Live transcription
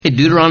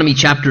Deuteronomy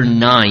chapter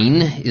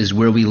 9 is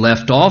where we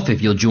left off,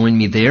 if you'll join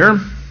me there.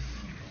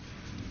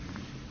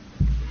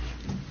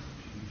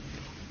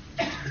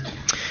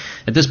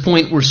 At this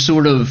point, we're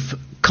sort of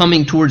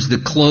coming towards the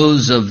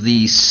close of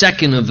the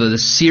second of a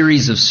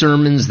series of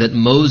sermons that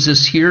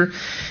Moses here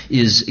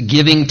is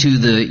giving to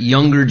the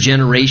younger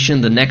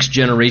generation, the next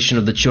generation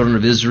of the children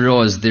of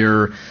Israel, as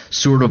they're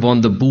sort of on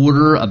the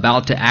border,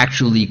 about to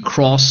actually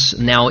cross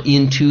now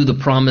into the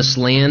promised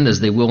land, as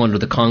they will under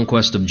the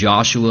conquest of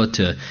Joshua,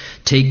 to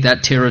take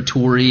that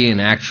territory and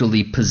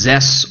actually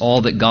possess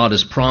all that God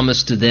has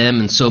promised to them.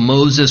 And so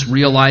Moses,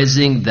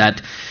 realizing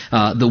that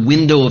the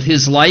window of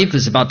his life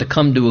is about to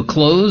come to a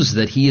close,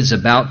 that he is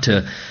about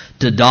to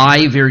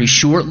die very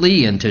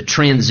shortly and to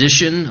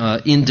transition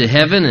into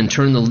heaven and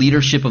turn the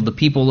leadership of the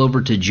people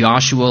over to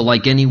Joshua.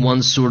 Like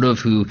anyone sort of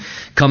who,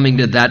 coming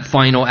to that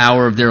final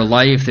hour of their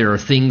life, there are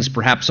things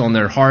perhaps on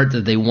their heart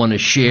that they want to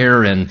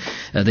share and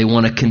they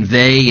want to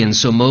convey. And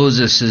so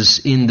Moses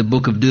is in the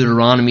book of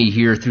Deuteronomy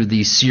here through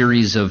these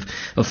series of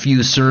a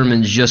few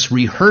sermons, just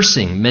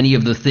rehearsing many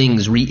of the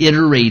things,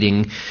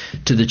 reiterating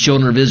to the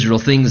children of Israel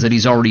things that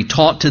he's already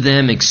taught to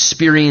them,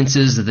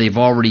 experiences that they've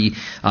already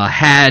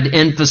had,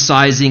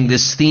 emphasizing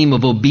this theme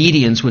of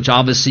obedience, which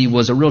obviously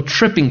was a real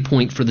tripping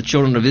point for the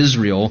children of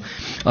Israel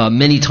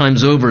many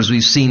times over, as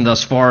we've seen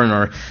thus far in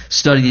our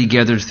study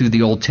together through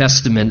the Old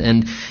Testament.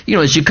 And,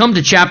 as you come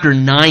to chapter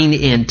 9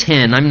 and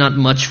 10, I'm not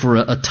much for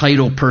a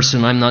title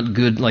person. I'm not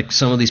good like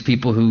some of these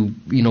people who,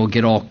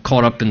 get all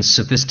caught up in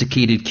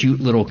sophisticated, cute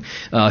little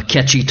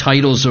catchy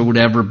titles or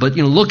whatever. But,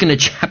 looking at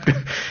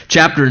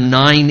chapter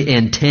 9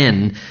 and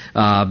 10,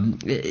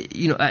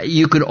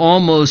 you could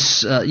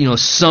almost,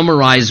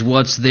 summarize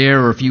what's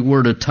there, or if you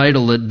were to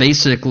title it,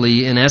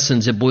 basically, in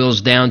essence, it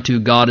boils down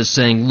to God is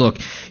saying, look,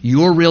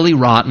 you're really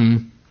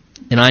rotten,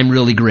 and I'm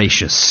really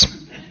gracious.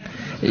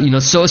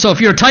 So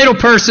if you're a title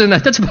person,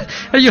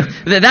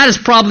 that is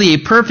probably a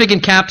perfect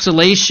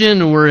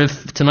encapsulation, or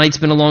if tonight's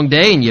been a long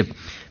day and you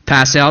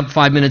pass out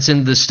 5 minutes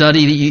into the study,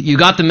 you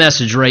got the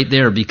message right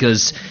there,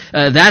 because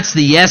that's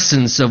the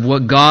essence of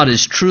what God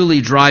is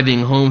truly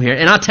driving home here.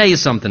 And I'll tell you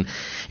something,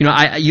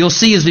 you'll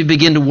see as we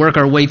begin to work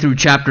our way through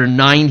chapter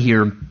 9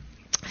 here,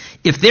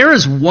 if there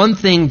is one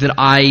thing that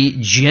I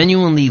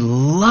genuinely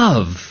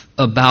love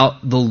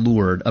about the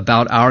Lord,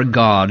 about our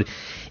God,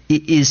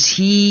 it is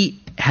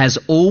He has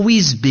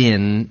always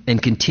been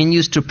and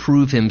continues to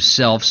prove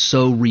Himself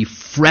so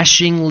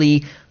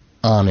refreshingly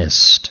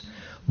honest,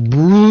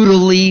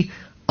 brutally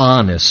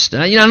honest.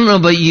 I don't know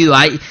about you.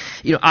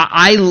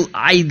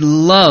 I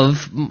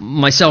love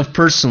myself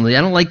personally.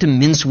 I don't like to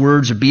mince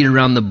words or beat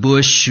around the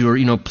bush or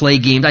play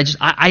games.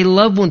 I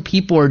love when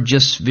people are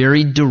just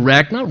very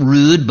direct, not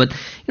rude, but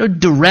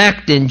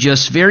direct and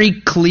just very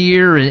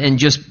clear and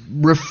just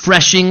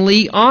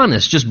refreshingly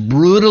honest, just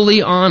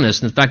brutally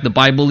honest. In fact, the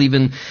Bible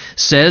even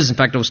says, in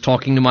fact, I was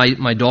talking to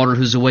my daughter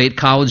who's away at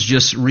college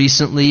just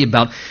recently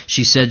about,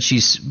 she said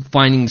she's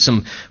finding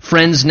some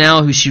friends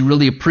now who she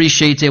really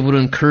appreciates, able to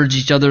encourage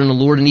each other in the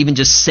Lord and even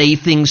just say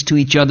things to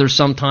each other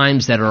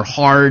sometimes that are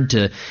hard,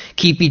 to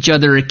keep each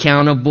other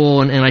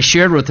accountable. And I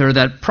shared with her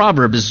that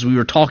Proverbs, as we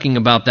were talking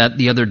about that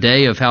the other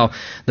day, of how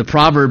the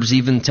Proverbs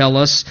even tell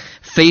us,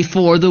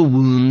 faithful are the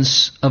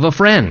wounds of a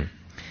friend,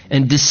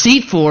 and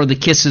deceitful are the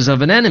kisses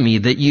of an enemy,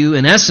 that you,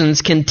 in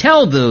essence, can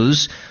tell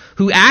those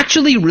who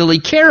actually really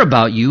care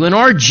about you and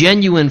are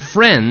genuine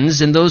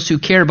friends, and those who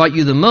care about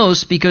you the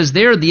most, because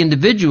they're the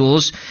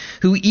individuals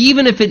who,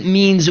 even if it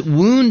means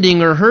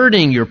wounding or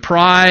hurting your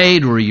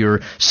pride or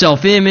your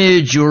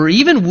self-image, or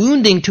even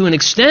wounding to an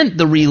extent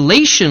the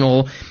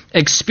relational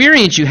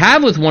experience you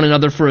have with one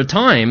another for a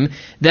time,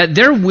 that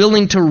they're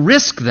willing to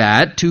risk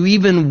that to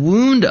even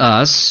wound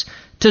us,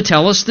 to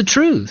tell us the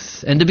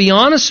truth and to be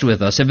honest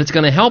with us if it's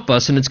going to help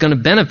us and it's going to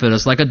benefit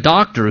us, like a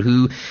doctor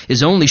who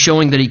is only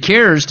showing that he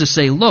cares to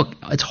say, look,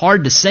 it's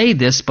hard to say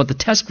this, but the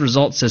test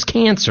result says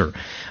cancer.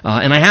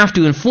 And I have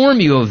to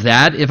inform you of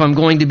that if I'm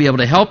going to be able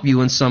to help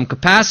you in some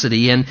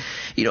capacity. And,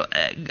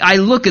 I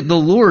look at the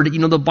Lord,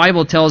 the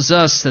Bible tells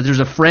us that there's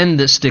a friend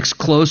that sticks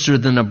closer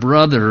than a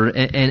brother,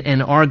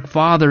 and our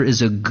Father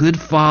is a good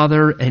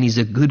Father, and He's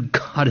a good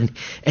God,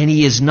 and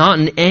He is not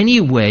in any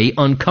way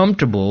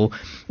uncomfortable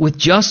with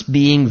just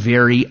being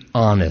very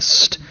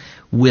honest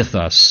with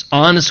us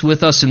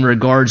in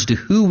regards to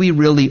who we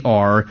really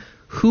are,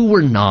 who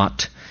we're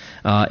not,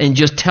 and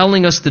just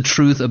telling us the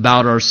truth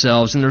about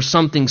ourselves. And there's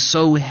something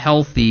so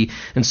healthy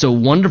and so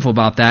wonderful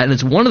about that, and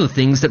it's one of the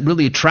things that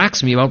really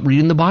attracts me about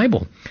reading the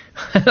Bible.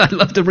 I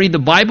love to read the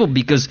Bible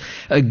because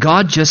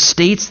God just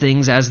states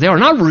things as they are,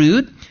 not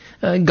rude.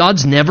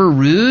 God's never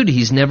rude,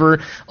 He's never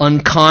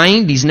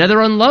unkind, He's never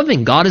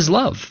unloving. God is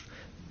love.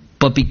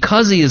 But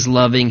because He is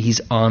loving,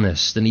 He's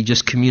honest, and He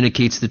just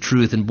communicates the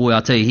truth. And boy,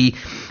 I'll tell you,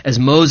 as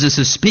Moses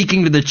is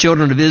speaking to the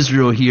children of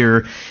Israel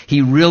here,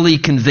 he really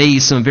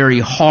conveys some very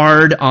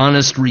hard,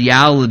 honest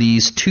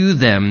realities to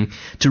them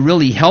to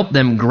really help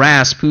them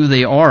grasp who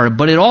they are.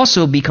 But it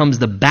also becomes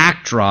the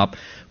backdrop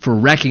for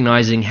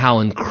recognizing how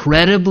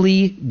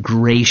incredibly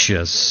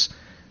gracious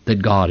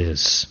that God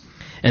is.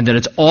 And that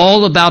it's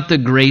all about the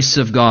grace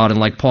of God. And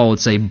like Paul would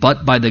say,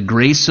 but by the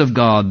grace of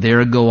God,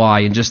 there go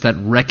I. And just that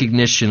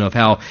recognition of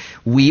how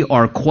we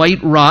are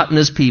quite rotten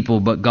as people,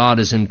 but God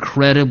is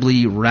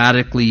incredibly,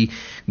 radically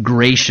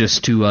gracious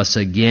to us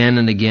again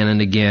and again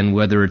and again,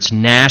 whether it's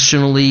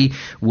nationally,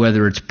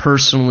 whether it's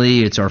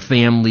personally, it's our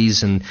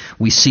families, and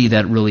we see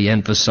that really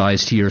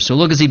emphasized here. So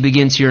look as he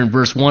begins here in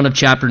verse 1 of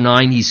chapter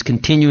 9. He's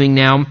continuing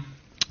now,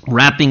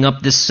 wrapping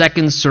up this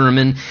second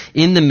sermon.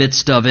 In the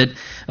midst of it,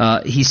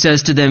 he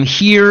says to them,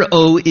 "Hear,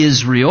 O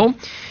Israel,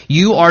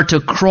 you are to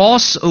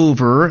cross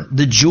over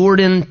the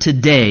Jordan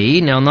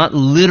today." Now, not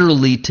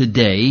literally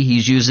today.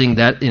 He's using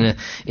that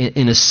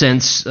in a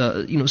sense,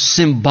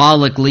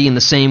 symbolically, in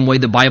the same way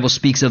the Bible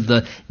speaks of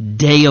the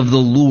day of the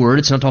Lord.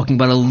 It's not talking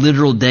about a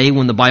literal day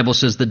when the Bible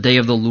says the day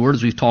of the Lord,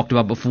 as we've talked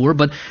about before,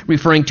 but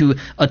referring to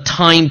a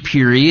time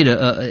period.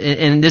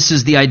 And this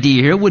is the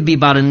idea here. It would be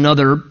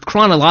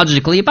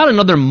chronologically, about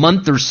another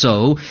month or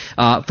so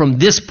from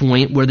this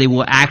point where they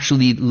will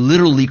actually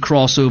literally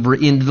cross over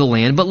into the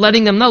land, but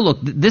letting them know, look,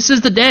 this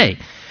is the day.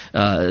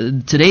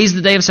 Today's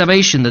the day of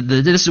salvation.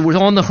 We're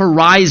on the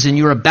horizon.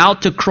 You're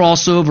about to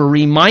cross over,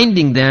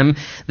 reminding them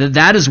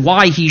that is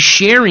why he's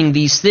sharing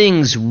these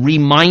things,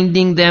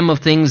 reminding them of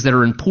things that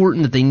are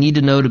important that they need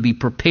to know to be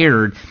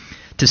prepared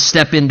to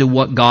step into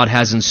what God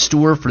has in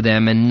store for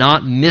them and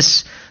not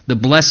miss the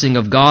blessing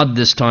of God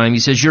this time. He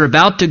says, you're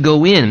about to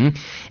go in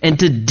and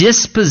to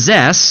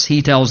dispossess,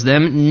 he tells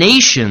them,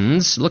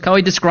 nations, look how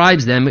he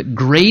describes them,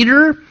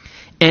 greater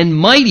and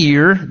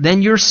mightier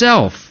than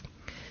yourself.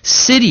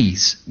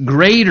 Cities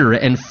greater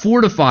and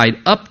fortified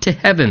up to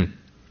heaven.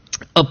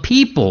 A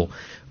people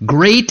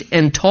great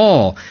and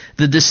tall.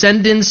 The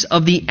descendants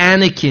of the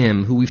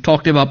Anakim, who we've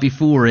talked about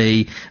before,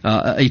 a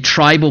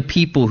tribal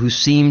people who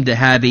seem to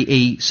have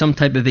some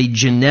type of a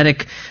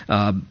genetic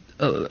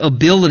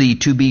ability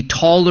to be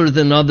taller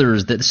than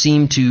others, that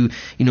seem to,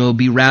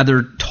 be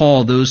rather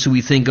tall. Those who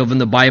we think of in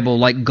the Bible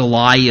like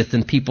Goliath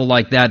and people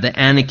like that. The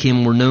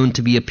Anakim were known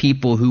to be a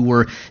people who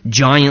were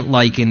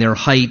giant-like in their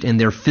height and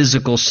their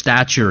physical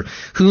stature.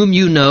 Whom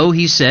you know,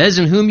 he says,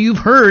 and whom you've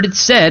heard it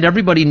said,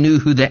 everybody knew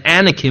who the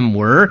Anakim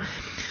were.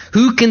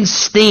 Who can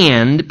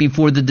stand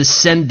before the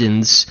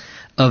descendants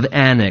of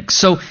Anak?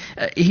 So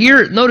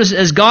here, notice,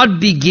 as God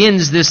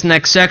begins this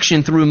next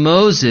section through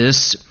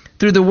Moses,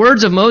 through the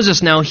words of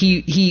Moses now,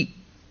 he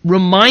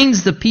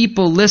reminds the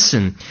people,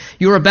 listen,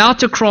 you're about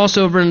to cross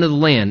over into the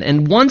land.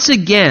 And once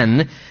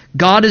again,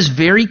 God is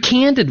very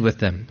candid with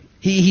them.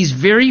 He's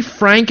very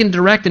frank and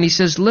direct, and he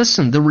says,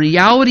 listen, the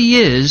reality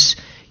is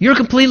you're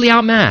completely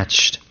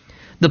outmatched.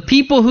 The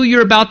people who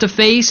you're about to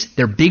face,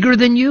 they're bigger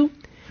than you.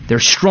 They're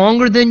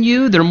stronger than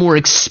you. They're more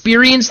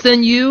experienced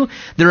than you.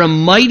 They're a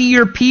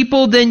mightier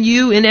people than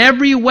you in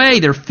every way.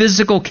 Their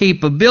physical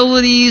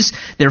capabilities,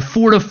 their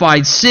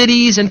fortified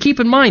cities. And keep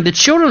in mind, the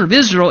children of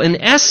Israel,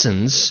 in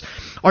essence,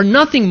 are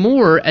nothing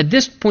more at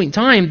this point in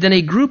time than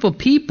a group of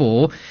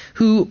people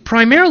who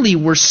primarily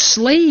were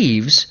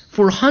slaves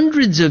for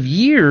hundreds of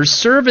years,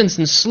 servants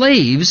and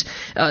slaves.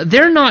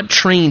 They're not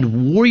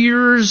trained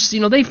warriors.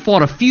 They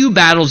fought a few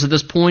battles at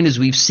this point, as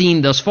we've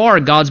seen thus far.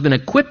 God's been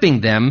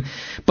equipping them,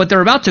 but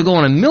they're about to go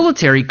on a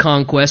military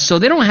conquest, so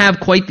they don't have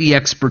quite the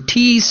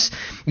expertise,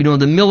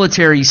 the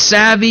military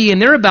savvy,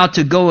 and they're about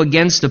to go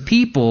against a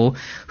people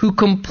who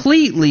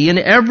completely, in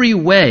every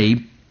way,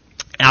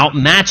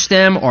 outmatch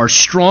them, are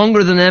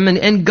stronger than them,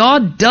 and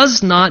God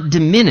does not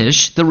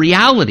diminish the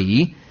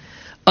reality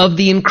of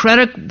the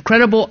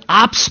incredible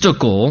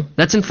obstacle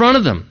that's in front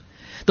of them.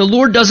 The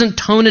Lord doesn't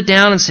tone it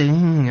down and say,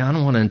 I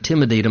don't want to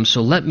intimidate them,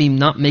 so let me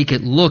not make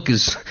it look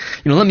as,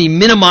 let me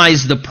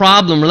minimize the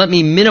problem, or let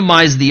me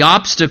minimize the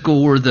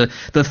obstacle or the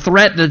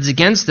threat that's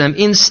against them.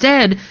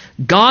 Instead,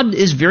 God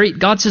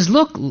says,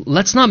 look,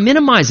 let's not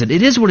minimize it.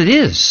 It is what it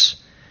is.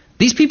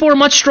 These people are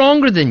much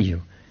stronger than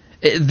you.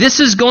 This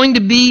is going to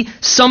be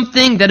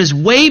something that is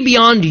way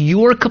beyond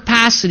your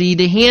capacity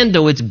to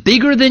handle. It's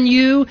bigger than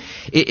you.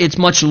 It's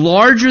much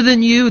larger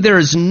than you. There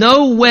is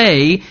no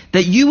way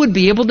that you would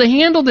be able to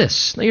handle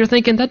this. Now you're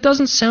thinking, that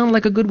doesn't sound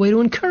like a good way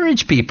to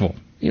encourage people.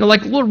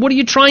 Lord, what are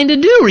you trying to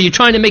do? Are you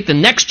trying to make the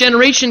next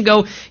generation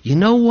go, you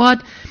know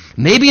what?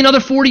 Maybe another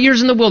 40 years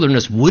in the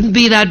wilderness wouldn't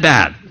be that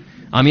bad.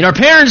 Our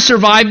parents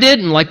survived it,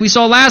 and like we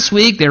saw last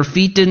week, their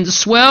feet didn't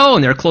swell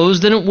and their clothes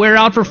didn't wear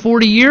out for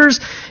 40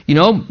 years.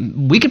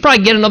 We could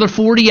probably get another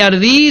 40 out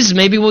of these.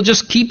 Maybe we'll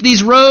just keep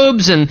these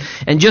robes and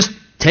just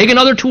take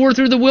another tour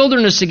through the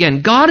wilderness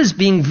again. God is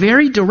being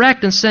very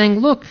direct and saying,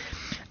 look,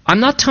 I'm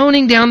not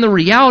toning down the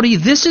reality.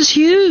 This is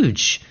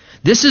huge.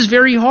 This is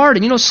very hard.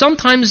 And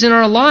sometimes in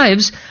our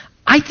lives,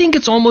 I think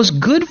it's almost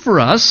good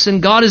for us,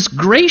 and God is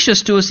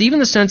gracious to us, even in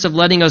the sense of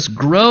letting us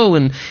grow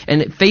and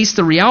face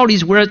the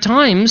realities where at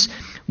times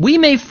we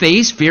may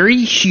face very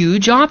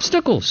huge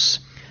obstacles.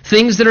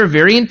 Things that are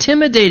very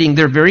intimidating,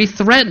 they're very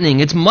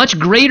threatening. It's much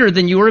greater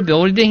than your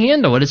ability to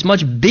handle it. It's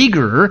much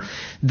bigger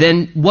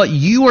than what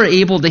you are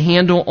able to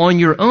handle on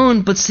your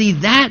own. But see,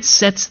 that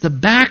sets the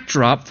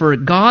backdrop for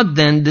God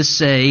then to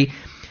say,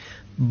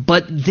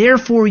 But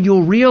therefore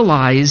you'll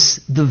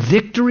realize the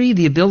victory,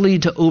 the ability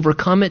to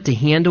overcome it, to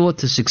handle it,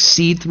 to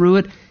succeed through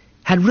it,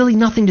 had really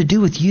nothing to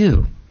do with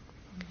you.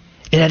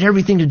 It had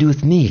everything to do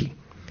with me.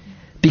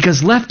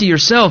 Because left to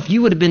yourself,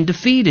 you would have been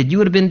defeated. You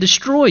would have been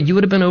destroyed. You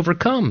would have been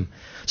overcome.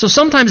 So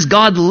sometimes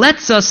God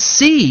lets us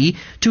see,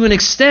 to an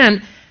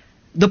extent,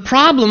 the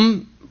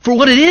problem for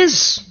what it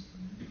is.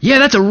 Yeah,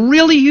 that's a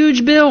really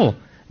huge bill.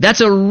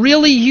 That's a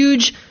really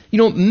huge,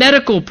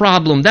 medical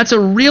problem. That's a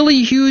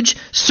really huge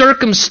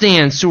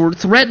circumstance or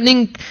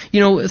threatening,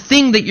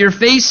 thing that you're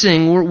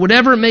facing or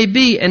whatever it may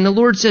be. And the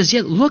Lord says,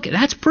 yeah, look,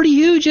 that's pretty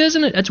huge,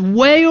 isn't it? That's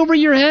way over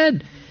your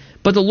head.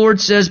 But the Lord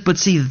says, but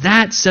see,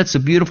 that sets a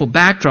beautiful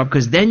backdrop,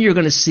 because then you're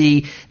going to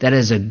see that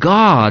as a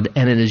God,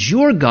 and it is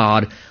your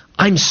God,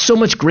 I'm so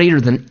much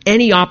greater than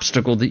any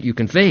obstacle that you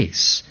can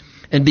face.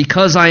 And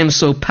because I am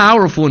so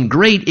powerful and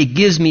great, it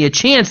gives me a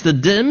chance to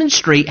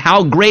demonstrate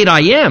how great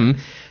I am,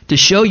 to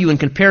show you in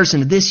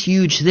comparison to this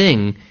huge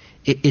thing,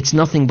 it's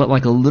nothing but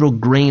like a little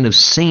grain of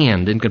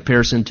sand in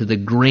comparison to the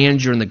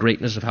grandeur and the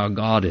greatness of how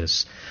God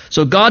is.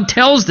 So God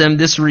tells them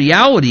this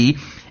reality,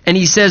 and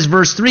he says,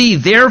 verse 3,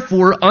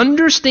 therefore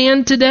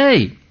understand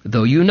today,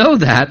 though you know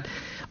that,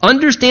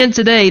 understand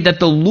today that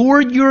the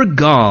Lord your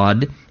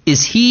God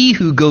is he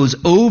who goes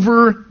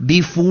over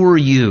before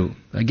you.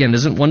 Again,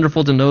 isn't it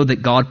wonderful to know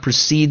that God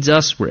precedes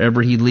us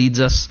wherever he leads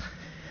us?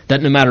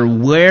 That no matter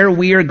where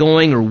we are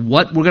going or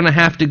what we're going to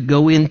have to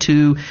go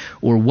into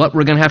or what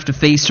we're going to have to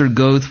face or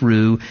go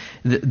through,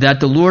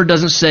 that the Lord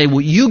doesn't say, well,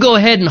 you go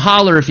ahead and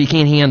holler if you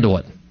can't handle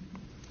it.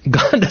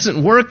 God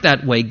doesn't work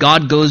that way.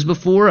 God goes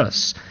before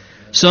us.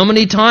 So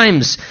many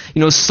times,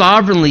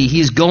 sovereignly,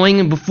 he's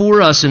going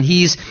before us, and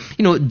he's,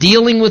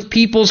 dealing with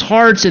people's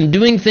hearts and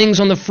doing things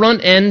on the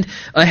front end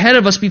ahead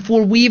of us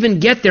before we even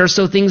get there,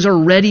 so things are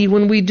ready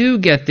when we do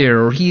get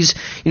there. Or he's,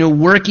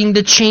 working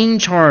to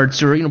change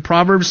hearts. Or,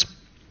 Proverbs,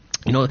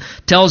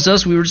 tells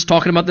us, we were just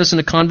talking about this in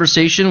a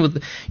conversation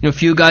with, a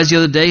few guys the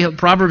other day.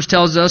 Proverbs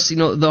tells us,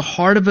 the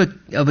heart of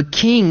a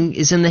king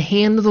is in the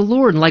hand of the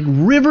Lord, like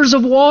rivers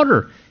of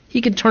water.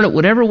 He can turn it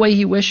whatever way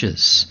he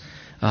wishes.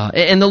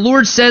 And the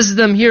Lord says to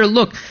them here,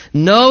 look,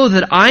 know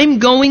that I'm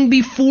going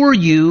before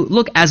you,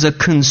 look, as a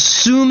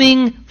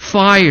consuming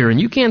fire. And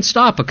you can't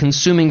stop a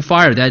consuming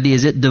fire. That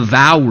is, it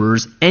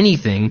devours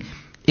anything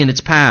in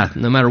its path,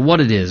 no matter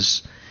what it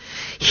is.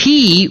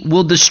 He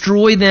will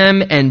destroy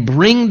them and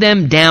bring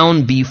them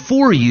down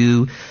before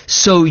you,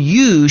 so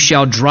you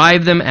shall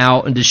drive them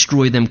out and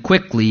destroy them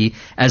quickly,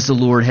 as the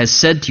Lord has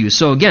said to you.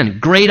 So again,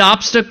 great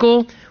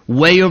obstacle,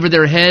 way over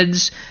their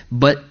heads,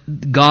 but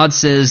God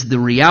says the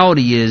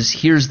reality is,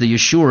 here's the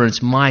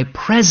assurance, my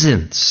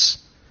presence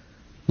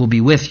will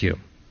be with you.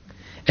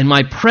 And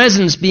my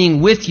presence being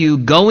with you,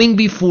 going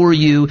before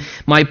you,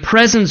 my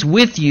presence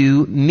with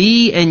you,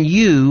 me and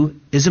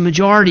you, is a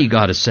majority,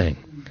 God is saying.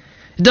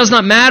 It does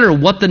not matter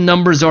what the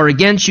numbers are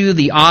against you,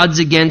 the odds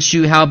against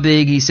you, how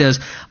big. He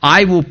says,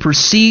 I will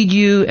precede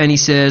you, and he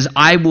says,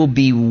 I will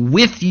be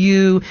with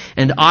you,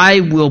 and I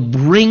will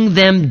bring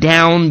them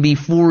down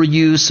before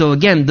you. So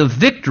again, the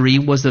victory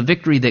was the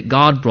victory that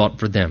God brought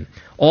for them.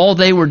 All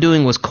they were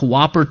doing was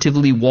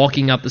cooperatively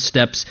walking up the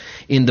steps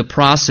in the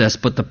process,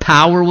 but the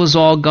power was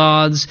all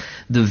God's,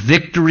 the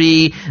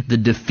victory, the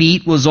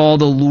defeat was all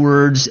the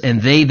Lord's,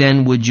 and they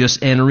then would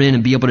just enter in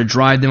and be able to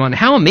drive them on.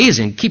 How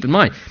amazing, keep in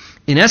mind,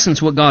 in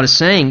essence, what God is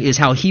saying is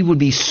how he would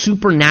be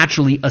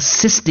supernaturally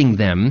assisting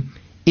them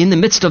in the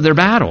midst of their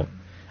battle.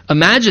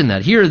 Imagine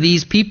that. Here are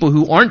these people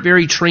who aren't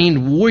very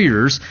trained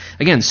warriors,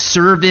 again,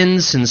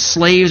 servants and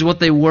slaves, what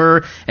they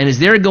were, and as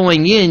they're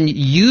going in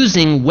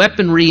using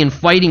weaponry and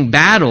fighting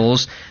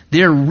battles,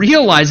 they're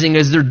realizing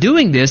as they're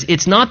doing this,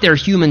 it's not their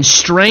human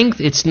strength,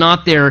 it's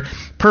not their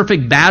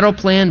perfect battle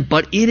plan,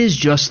 but it is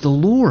just the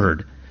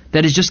Lord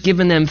that has just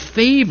given them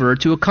favor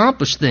to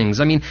accomplish things.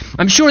 I mean,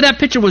 I'm sure that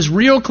picture was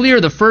real clear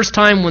the first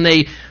time when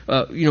they,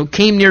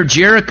 came near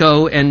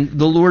Jericho, and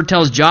the Lord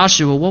tells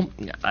Joshua, well,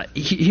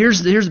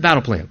 here's the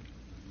battle plan.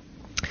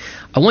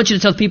 I want you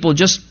to tell people,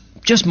 just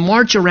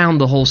march around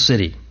the whole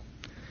city.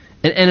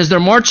 And as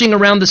they're marching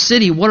around the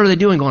city, what are they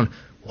doing? Going,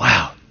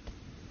 wow,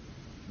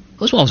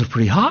 those walls are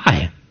pretty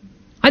high.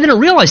 I didn't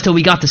realize till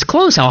we got this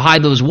close how high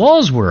those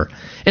walls were.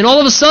 And all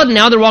of a sudden,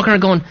 now they're walking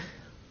around going,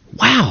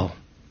 wow,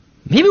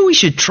 maybe we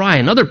should try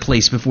another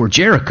place before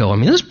Jericho. I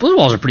mean, those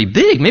walls are pretty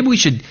big. Maybe we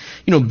should,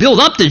 build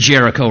up to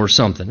Jericho or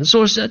something. And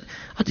so I said,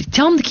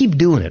 tell them to keep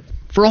doing it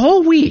for a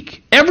whole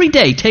week. Every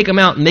day, take them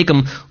out and make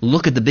them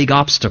look at the big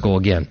obstacle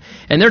again.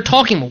 And they're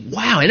talking,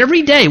 wow, and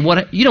every day,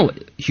 what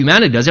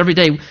humanity does, every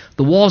day,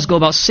 the walls go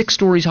about 6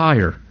 stories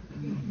higher.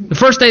 The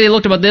first day they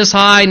looked about this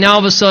high, now all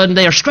of a sudden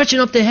they are stretching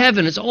up to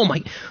heaven. It's, oh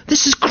my,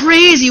 this is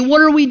crazy,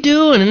 what are we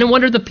doing? And no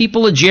wonder the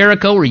people of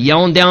Jericho were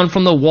yelling down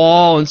from the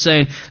wall and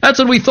saying, that's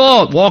what we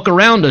thought, walk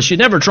around us, you'd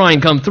never try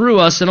and come through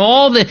us. And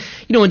all the,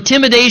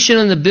 intimidation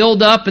and the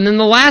build up. And then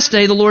the last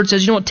day the Lord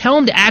says, tell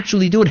them to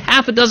actually do it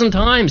half a dozen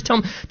times.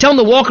 Tell them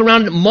to walk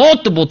around it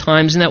multiple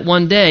times in that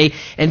one day.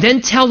 And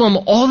then tell them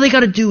all they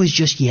got to do is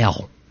just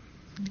yell.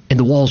 And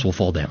the walls will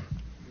fall down.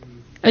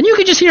 And you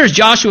can just hear as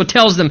Joshua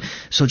tells them,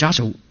 so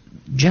Joshua,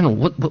 General,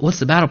 what's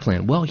the battle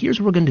plan? Well, here's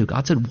what we're going to do.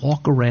 God said,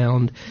 walk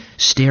around,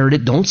 stare at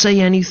it, don't say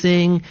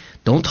anything,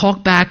 don't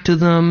talk back to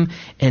them,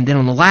 and then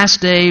on the last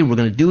day, we're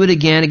going to do it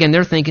again. Again,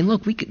 they're thinking,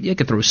 look, they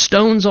could throw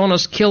stones on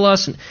us, kill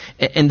us,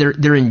 and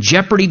they're in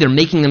jeopardy. They're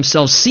making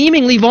themselves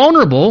seemingly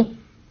vulnerable.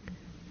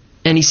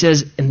 And he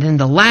says, and then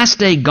the last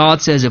day,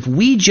 God says, if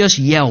we just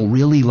yell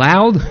really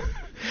loud,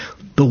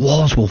 the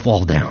walls will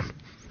fall down,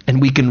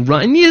 and we can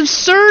run. And the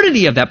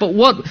absurdity of that. But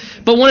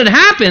when it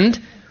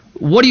happened,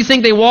 what do you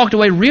think they walked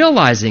away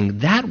realizing?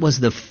 That was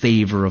the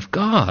favor of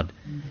God.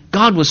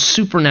 God was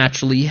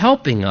supernaturally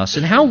helping us.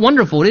 And how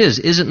wonderful it is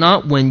it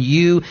not, when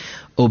you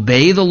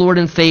obey the Lord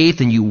in faith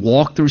and you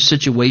walk through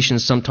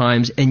situations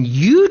sometimes and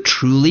you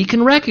truly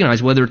can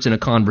recognize, whether it's in a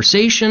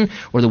conversation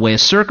or the way a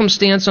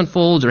circumstance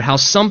unfolds or how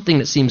something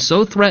that seems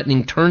so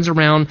threatening turns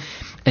around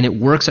and it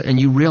works, and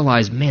you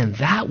realize, man,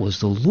 that was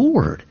the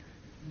Lord.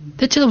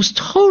 That was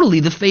totally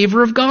the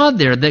favor of God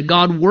there, that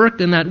God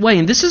worked in that way.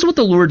 And this is what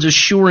the Lord's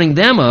assuring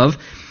them of,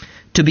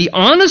 to be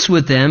honest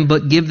with them,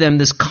 but give them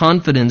this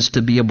confidence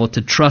to be able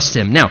to trust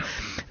Him. Now,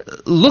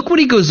 look what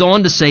he goes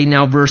on to say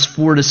now, verse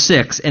 4 to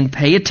 6, and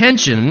pay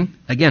attention.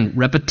 Again,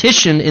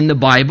 repetition in the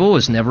Bible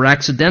is never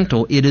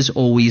accidental. It is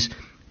always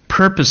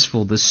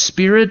purposeful. The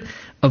Spirit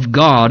of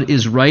God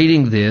is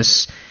writing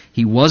this.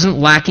 He wasn't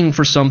lacking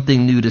for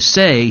something new to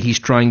say. He's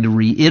trying to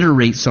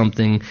reiterate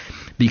something,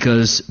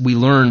 because we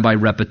learn by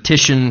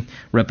repetition,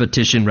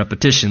 repetition,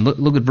 repetition.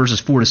 Look at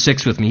verses 4 to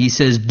 6 with me. He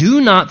says, do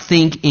not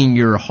think in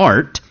your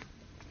heart.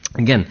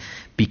 Again,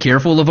 be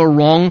careful of a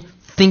wrong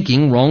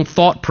thinking, wrong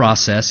thought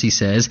process, he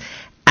says,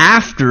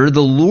 after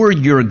the Lord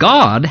your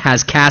God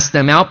has cast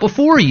them out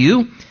before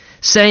you,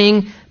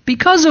 saying,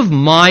 because of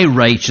my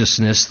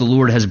righteousness the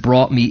Lord has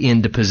brought me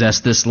in to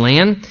possess this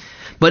land.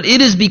 But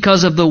it is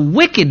because of the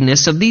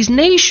wickedness of these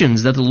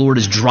nations that the Lord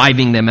is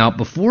driving them out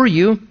before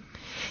you.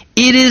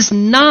 It is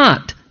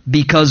not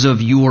because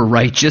of your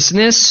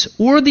righteousness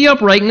or the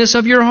uprightness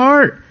of your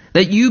heart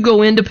that you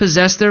go in to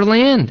possess their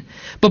land,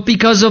 but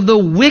because of the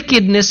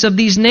wickedness of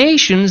these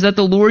nations that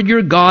the Lord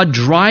your God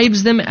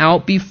drives them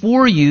out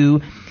before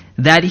you,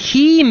 that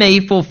He may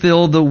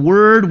fulfill the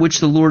word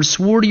which the Lord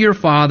swore to your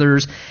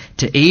fathers,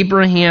 to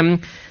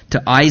Abraham,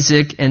 to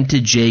Isaac, and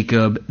to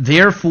Jacob.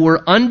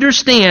 Therefore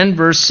understand,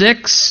 verse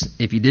 6,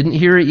 if you didn't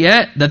hear it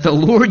yet, that the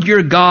Lord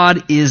your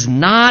God is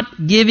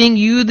not giving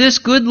you this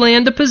good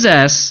land to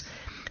possess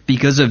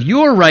because of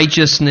your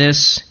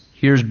righteousness.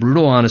 Here's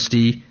brutal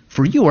honesty.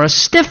 For you are a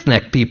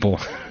stiff-necked people.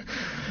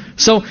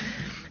 So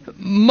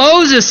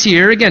Moses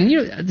here, again,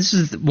 this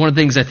is one of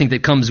the things I think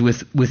that comes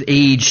with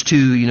age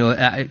too.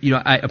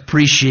 I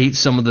appreciate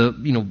some of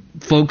the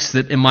folks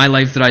that in my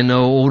life that I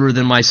know older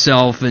than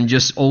myself, and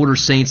just older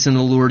saints in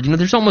the Lord.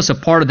 There's almost a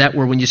part of that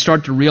where when you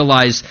start to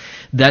realize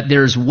that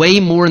there's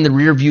way more in the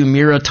rearview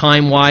mirror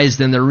time-wise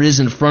than there is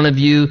in front of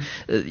you.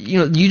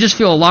 You just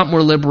feel a lot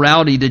more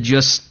liberality to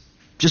just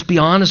be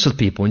honest with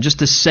people and just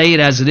to say it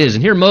as it is.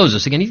 And here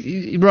Moses, again,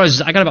 he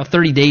realizes, I got about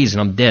 30 days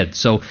and I'm dead.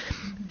 So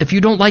if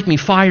you don't like me,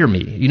 fire me.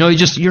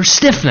 You're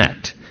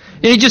stiff-necked.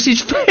 And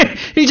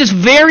he's just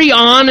very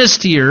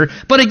honest here.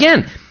 But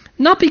again,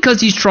 not because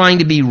he's trying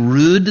to be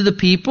rude to the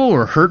people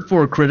or hurtful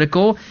or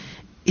critical.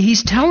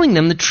 He's telling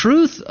them the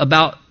truth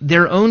about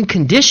their own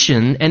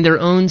condition and their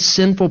own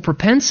sinful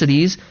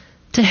propensities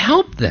to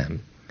help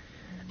them.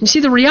 You see,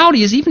 the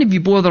reality is, even if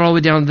you boil it all the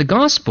way down to the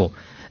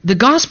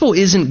gospel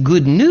isn't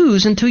good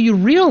news until you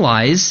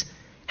realize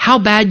how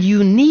bad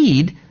you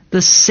need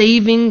the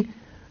saving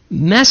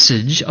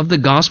message of the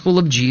gospel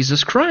of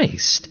Jesus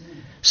Christ.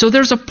 So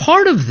there's a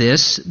part of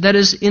this that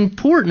is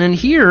important. And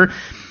here,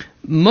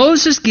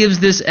 Moses gives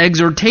this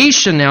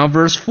exhortation now,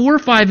 verse 4,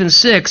 5, and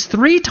 6,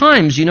 3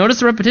 times. You notice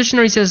the repetition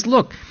there? He says,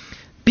 look,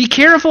 be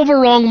careful of a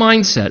wrong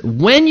mindset.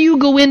 When you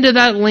go into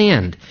that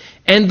land,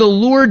 and the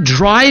Lord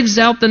drives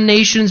out the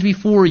nations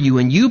before you,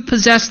 and you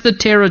possess the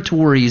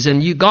territories,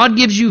 and God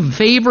gives you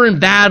favor in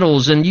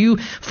battles, and you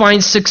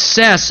find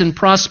success and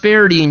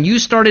prosperity, and you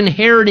start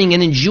inheriting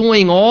and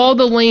enjoying all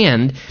the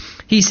land,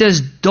 he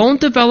says,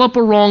 don't develop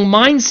a wrong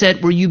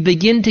mindset where you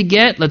begin to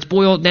get, let's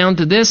boil it down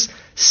to this,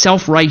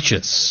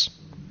 self-righteous.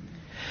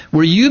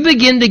 Where you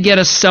begin to get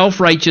a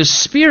self-righteous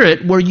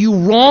spirit, where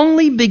you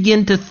wrongly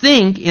begin to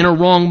think in a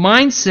wrong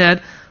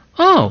mindset,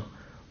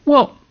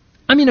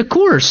 of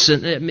course,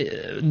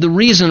 the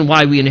reason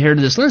why we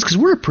inherited this land is because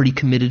we're a pretty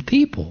committed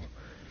people.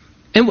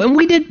 And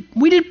we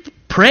did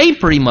pray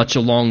pretty much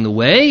along the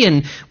way,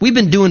 and we've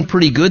been doing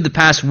pretty good the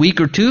past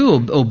week or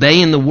two,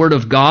 obeying the Word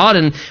of God,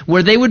 and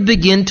where they would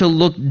begin to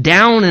look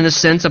down, in a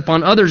sense,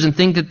 upon others and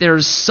think that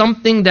there's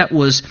something that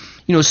was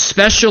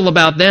special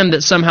about them,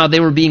 that somehow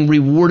they were being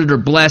rewarded or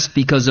blessed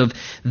because of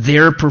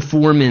their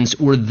performance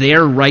or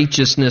their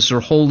righteousness or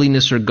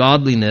holiness or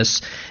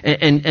godliness.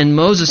 And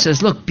Moses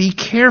says, look, be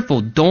careful.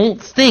 Don't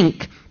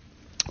think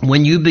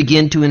when you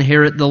begin to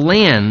inherit the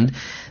land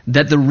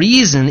that the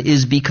reason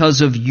is because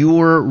of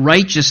your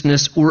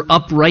righteousness or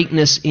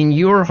uprightness in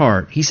your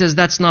heart. He says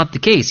that's not the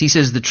case. He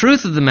says the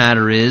truth of the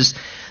matter is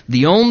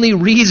the only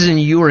reason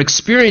you are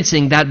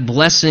experiencing that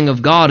blessing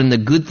of God and the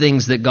good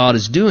things that God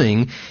is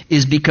doing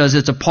is because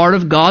it's a part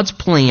of God's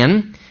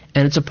plan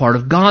and it's a part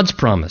of God's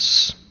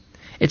promise.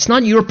 It's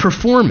not your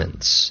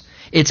performance.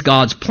 It's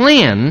God's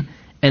plan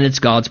and it's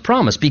God's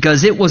promise,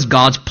 because it was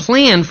God's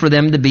plan for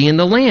them to be in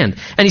the land.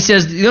 And he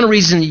says the only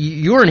reason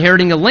you're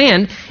inheriting the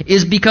land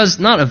is because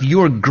not of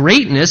your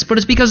greatness, but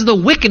it's because of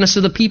the wickedness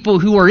of the people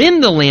who are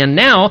in the land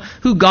now,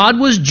 who God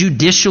was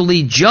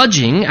judicially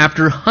judging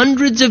after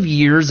hundreds of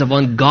years of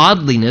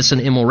ungodliness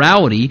and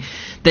immorality,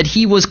 that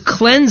he was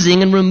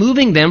cleansing and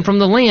removing them from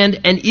the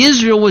land, and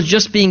Israel was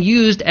just being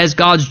used as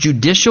God's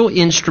judicial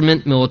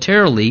instrument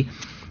militarily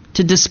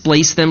to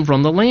displace them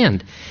from the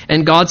land.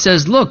 And God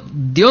says, look,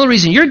 the only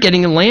reason you're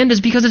getting the land is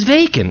because it's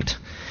vacant.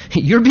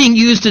 You're being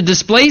used to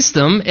displace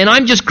them, and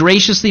I'm just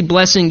graciously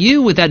blessing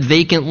you with that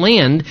vacant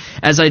land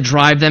as I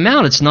drive them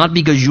out. It's not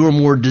because you're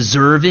more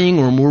deserving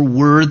or more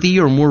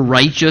worthy or more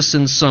righteous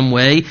in some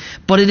way,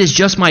 but it is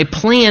just my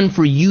plan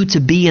for you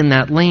to be in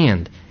that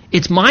land.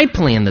 It's my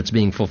plan that's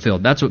being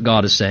fulfilled. That's what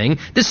God is saying.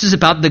 This is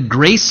about the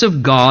grace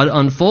of God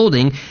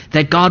unfolding,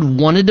 that God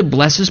wanted to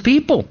bless his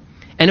people.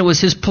 And it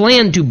was his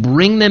plan to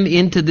bring them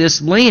into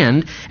this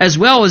land, as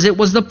well as it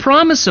was the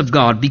promise of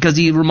God, because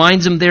he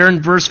reminds them there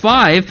in verse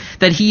 5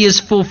 that he is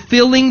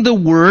fulfilling the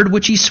word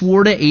which he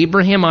swore to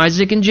Abraham,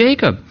 Isaac, and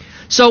Jacob.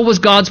 So it was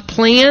God's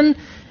plan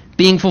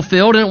being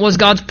fulfilled, and it was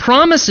God's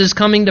promises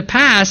coming to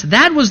pass.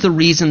 That was the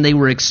reason they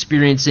were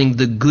experiencing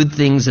the good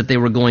things that they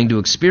were going to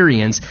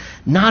experience,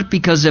 not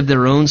because of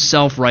their own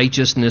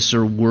self-righteousness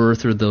or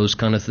worth or those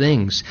kind of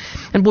things.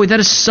 And boy, that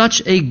is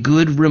such a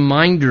good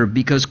reminder,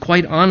 because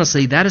quite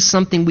honestly, that is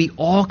something we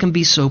all can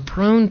be so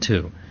prone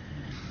to.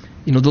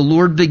 You know, the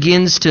Lord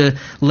begins to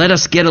let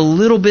us get a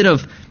little bit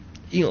of,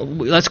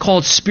 let's call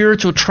it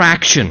spiritual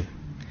traction.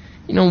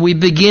 We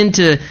begin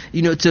to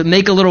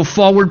make a little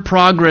forward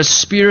progress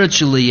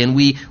spiritually, and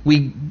we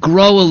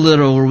grow a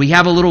little, or we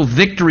have a little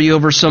victory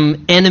over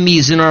some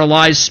enemies in our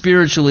lives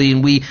spiritually,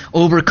 and we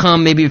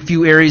overcome maybe a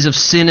few areas of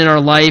sin in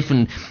our life,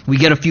 and we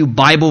get a few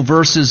Bible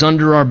verses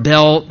under our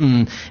belt,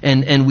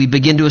 and we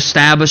begin to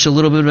establish a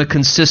little bit of a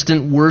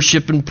consistent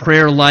worship and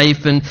prayer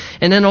life, and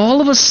then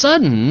all of a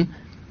sudden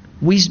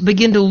we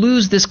begin to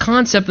lose this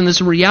concept and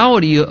this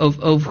reality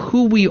of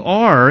who we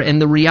are,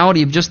 and the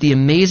reality of just the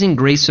amazing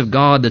grace of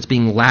God that's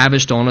being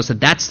lavished on us,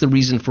 that's the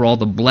reason for all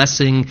the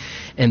blessing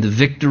and the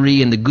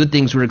victory and the good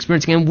things we're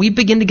experiencing. And we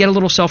begin to get a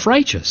little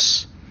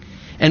self-righteous.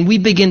 And we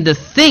begin to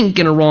think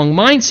in a wrong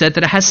mindset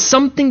that it has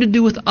something to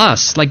do with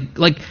us,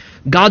 like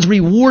God's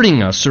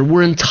rewarding us, or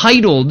we're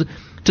entitled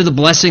to the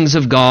blessings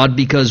of God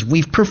because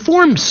we've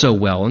performed so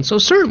well. And so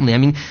certainly, I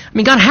mean,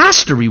 God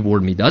has to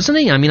reward me, doesn't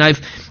he? I mean,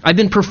 I've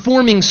been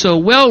performing so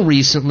well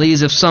recently,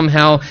 as if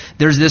somehow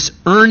there's this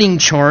earning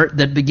chart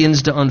that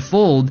begins to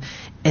unfold,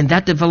 and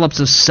that develops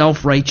a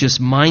self-righteous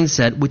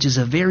mindset, which is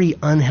a very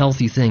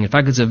unhealthy thing. In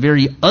fact, it's a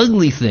very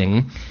ugly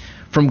thing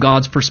from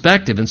God's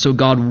perspective. And so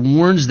God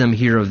warns them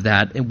here of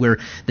that, where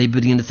they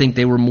begin to think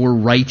they were more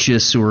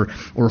righteous or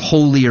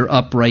holy or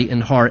upright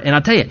in heart. And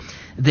I'll tell you,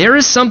 there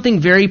is something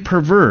very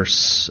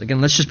perverse.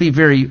 Again, let's just be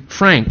very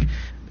frank.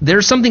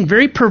 There's something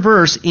very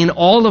perverse in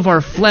all of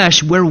our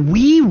flesh, where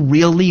we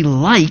really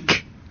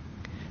like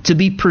to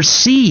be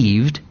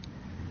perceived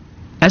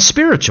as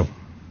spiritual.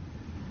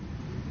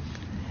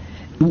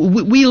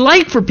 We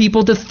like for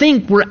people to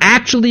think we're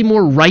actually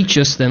more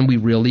righteous than we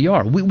really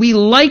are. We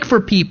like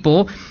for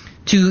people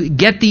to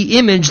get the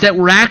image that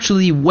we're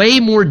actually way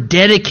more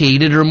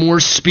dedicated or more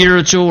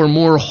spiritual or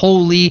more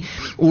holy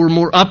or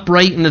more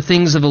upright in the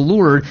things of the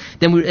Lord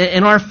than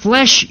and our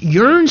flesh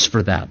yearns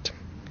for that.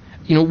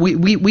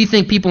 We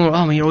think people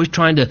are, you're always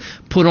trying to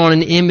put on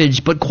an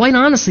image, but quite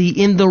honestly,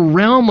 in the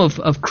realm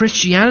of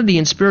Christianity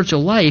and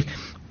spiritual life,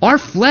 our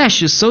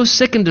flesh is so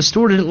sick and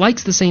distorted, it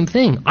likes the same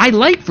thing. I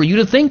like for you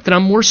to think that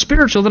I'm more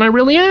spiritual than I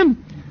really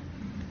am.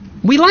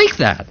 We like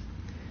that.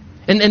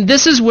 And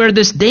this is where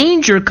this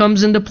danger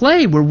comes into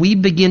play, where we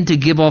begin to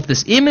give off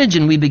this image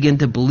and we begin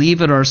to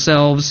believe it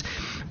ourselves,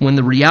 when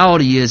the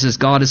reality is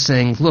God is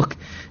saying, look,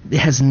 it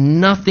has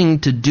nothing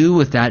to do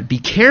with that. Be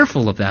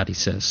careful of that, he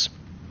says.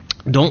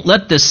 Don't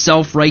let this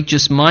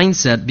self-righteous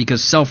mindset,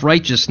 because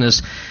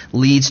self-righteousness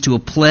leads to a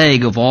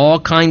plague of all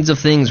kinds of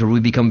things, where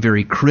we become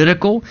very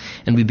critical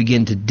and we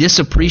begin to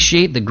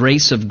disappreciate the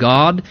grace of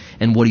God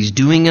and what he's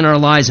doing in our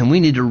lives. And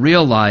we need to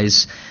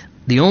realize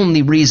the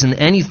only reason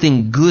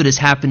anything good is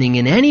happening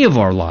in any of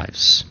our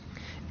lives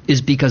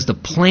is because the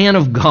plan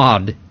of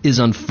God is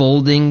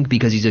unfolding,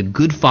 because he's a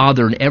good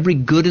father and every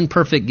good and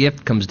perfect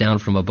gift comes down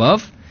from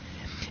above,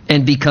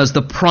 and because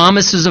the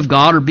promises of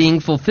God are being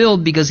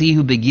fulfilled, because he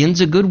who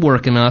begins a good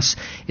work in us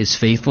is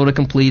faithful to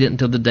complete it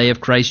until the day of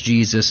Christ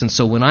Jesus. And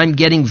so when I'm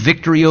getting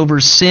victory over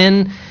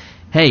sin,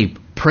 hey,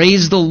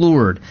 praise the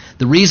Lord.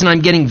 The reason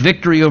I'm getting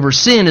victory over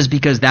sin is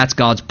because that's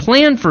God's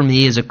plan for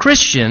me as a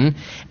Christian,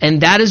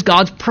 and that is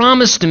God's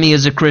promise to me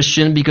as a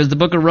Christian, because the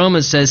book of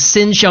Romans says,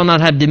 sin shall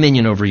not have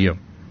dominion over you.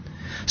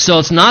 So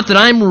it's not that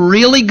I'm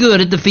really good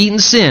at defeating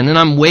sin and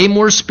I'm way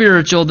more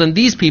spiritual than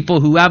these people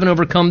who haven't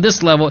overcome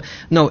this level.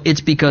 No,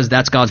 it's because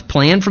that's God's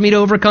plan for me to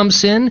overcome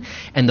sin,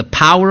 and the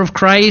power of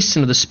Christ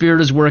and the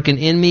Spirit is working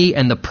in me,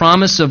 and the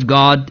promise of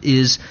God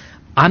is,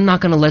 I'm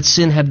not going to let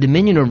sin have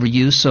dominion over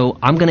you, so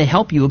I'm going to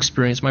help you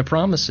experience my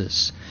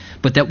promises.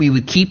 But that we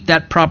would keep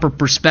that proper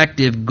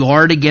perspective,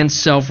 guard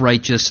against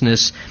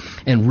self-righteousness,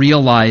 and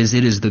realize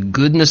it is the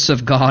goodness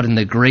of God and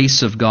the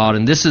grace of God.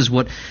 And this is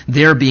what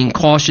they're being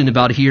cautioned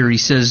about here. He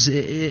says,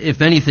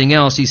 if anything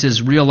else, he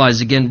says, realize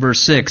again, verse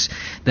 6,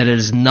 that it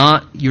is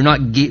not, you're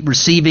not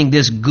receiving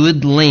this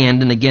good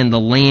land. And again, the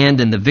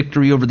land and the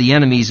victory over the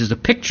enemies is a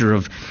picture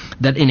of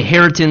that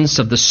inheritance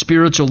of the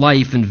spiritual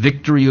life and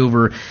victory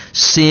over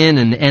sin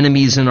and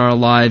enemies in our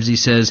lives. He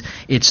says,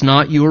 it's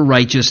not your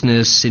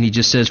righteousness. And he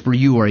just says, for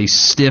you are a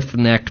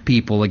stiff-necked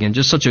people. Again,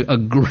 just such a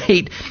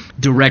great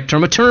direct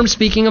term. A term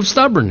speaking of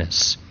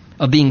stubbornness,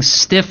 of being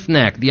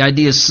stiff-necked. The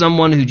idea is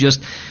someone who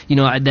just,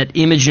 that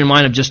image in your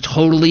mind of just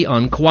totally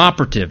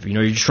uncooperative.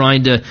 You're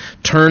trying to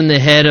turn the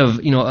head of,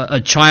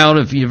 a child.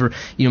 If you ever,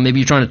 maybe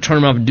you're trying to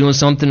turn them off doing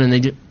something and they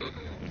just,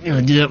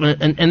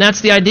 and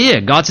that's the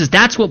idea. God says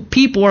that's what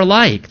people are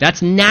like.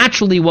 That's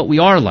naturally what we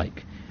are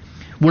like.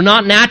 We're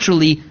not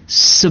naturally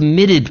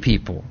submitted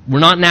people. We're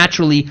not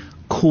naturally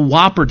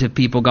cooperative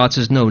people. God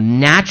says, no,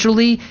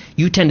 naturally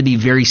you tend to be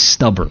very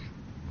stubborn,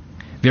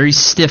 very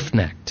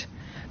stiff-necked,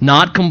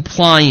 not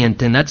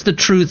compliant, and that's the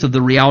truth of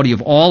the reality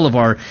of all of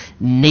our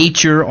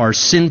nature, our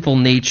sinful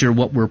nature,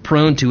 what we're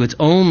prone to. It's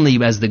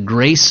only as the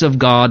grace of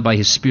God by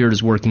His Spirit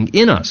is working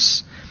in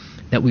us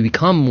that we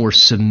become more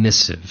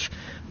submissive,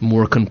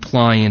 more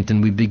compliant,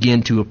 and we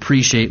begin to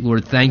appreciate,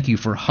 Lord, thank you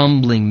for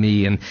humbling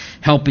me and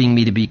helping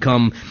me to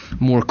become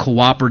more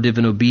cooperative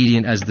and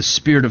obedient as the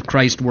Spirit of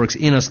Christ works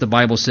in us. The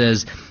Bible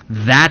says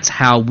that's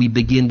how we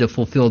begin to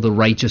fulfill the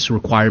righteous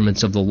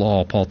requirements of the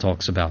law Paul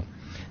talks about.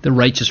 The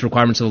righteous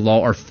requirements of the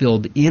law are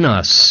filled in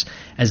us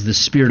as the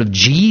Spirit of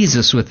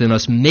Jesus within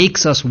us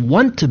makes us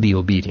want to be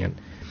obedient,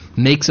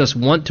 makes us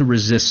want to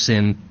resist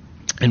sin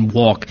and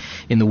walk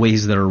in the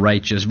ways that are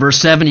righteous. Verse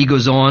 7, he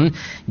goes on,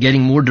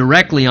 getting more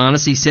directly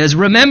honest. He says,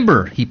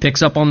 remember, he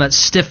picks up on that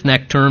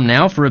stiff-necked term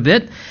now for a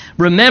bit.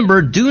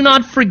 Remember, do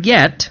not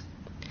forget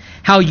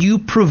how you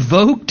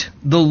provoked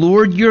the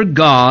Lord your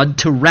God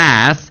to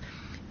wrath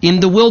in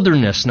the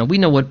wilderness. Now, we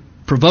know what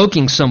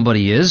provoking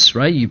somebody is,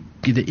 right? You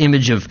get the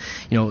image of,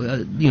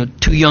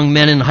 two young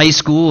men in high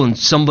school and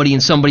somebody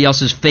in somebody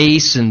else's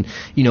face and,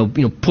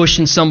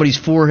 pushing somebody's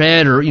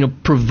forehead or,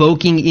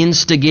 provoking,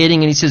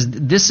 instigating. And he says,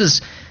 this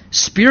is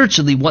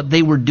spiritually what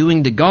they were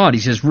doing to God. He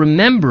says,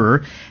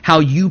 remember how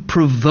you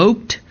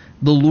provoked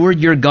the Lord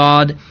your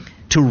God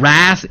to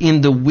wrath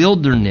in the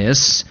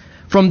wilderness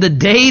from the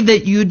day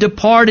that you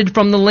departed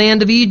from the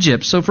land of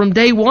Egypt. So from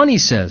day one, he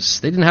says,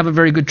 they didn't have a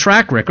very good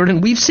track record,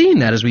 and we've seen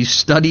that as we've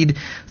studied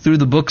through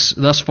the books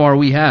thus far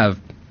we have.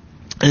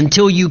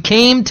 Until you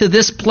came to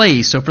this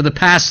place, so for the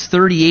past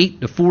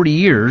 38 to 40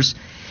 years,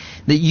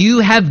 that you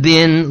have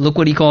been, look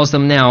what he calls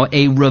them now,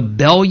 a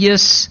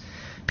rebellious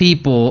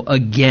people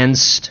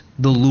against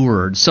the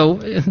Lord. So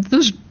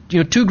there's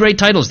two great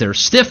titles there,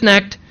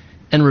 stiff-necked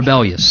and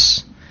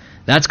rebellious.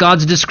 That's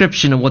God's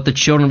description of what the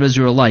children of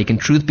Israel are like. And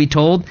truth be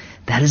told,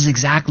 that is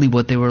exactly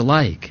what they were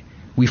like.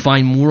 We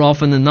find more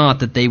often than not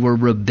that they were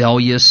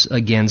rebellious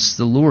against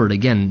the Lord.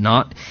 Again,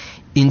 not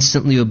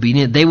instantly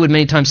obedient. They would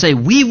many times say,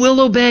 we will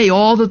obey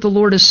all that the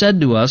Lord has said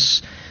to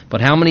us.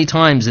 But how many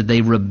times did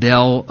they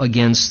rebel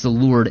against the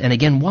Lord? And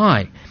again,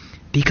 why?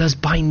 Because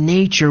by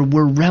nature,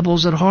 we're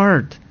rebels at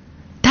heart.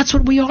 That's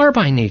what we are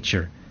by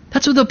nature.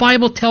 That's what the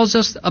Bible tells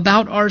us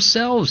about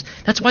ourselves.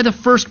 That's why the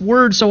first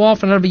word so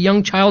often out of a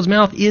young child's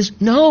mouth is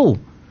no.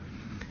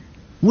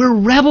 We're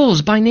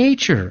rebels by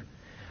nature.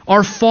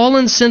 Our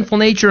fallen sinful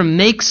nature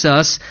makes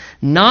us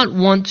not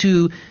want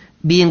to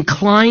be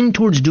inclined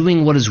towards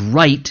doing what is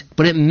right,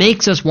 but it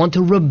makes us want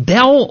to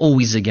rebel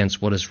always against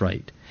what is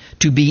right.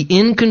 To be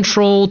in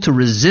control, to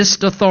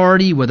resist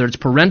authority, whether it's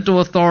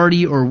parental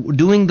authority or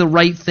doing the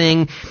right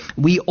thing,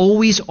 we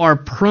always are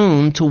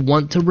prone to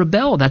want to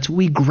rebel. That's what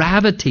we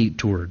gravitate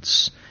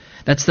towards.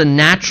 That's the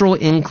natural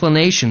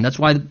inclination. That's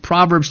why the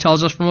Proverbs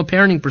tells us from a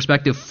parenting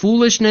perspective,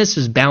 foolishness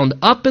is bound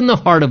up in the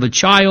heart of a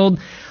child.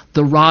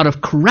 The rod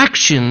of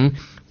correction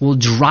will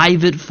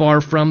drive it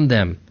far from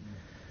them.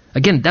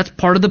 Again, that's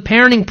part of the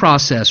parenting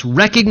process,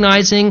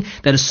 recognizing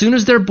that as soon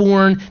as they're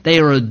born, they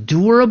are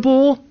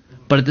adorable,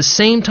 but at the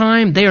same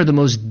time, they are the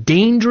most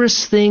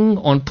dangerous thing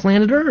on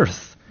planet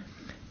Earth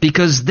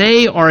because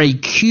they are a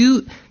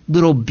cute,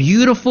 little,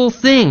 beautiful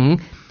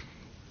thing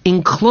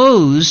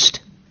enclosed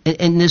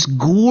in this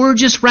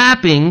gorgeous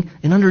wrapping,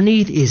 and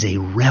underneath is a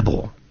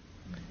rebel.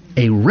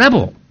 A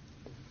rebel.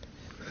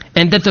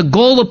 And that the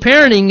goal of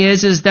parenting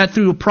is that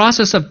through a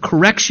process of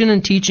correction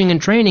and teaching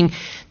and training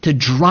to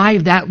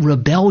drive that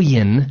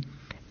rebellion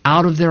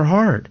out of their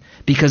heart.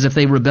 Because if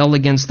they rebel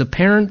against the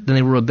parent, then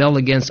they will rebel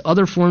against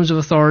other forms of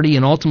authority,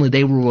 and ultimately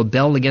they will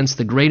rebel against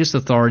the greatest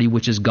authority,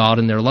 which is God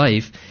in their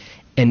life,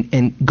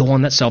 and go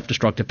on that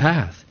self-destructive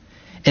path.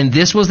 And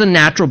this was the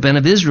natural bent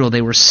of Israel.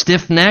 They were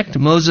stiff-necked.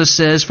 Moses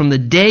says, from the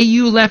day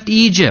you left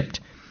Egypt,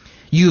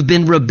 you've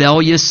been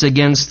rebellious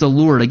against the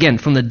Lord. Again,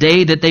 from the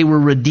day that they were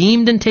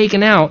redeemed and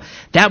taken out,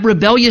 that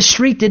rebellious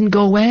streak didn't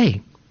go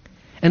away.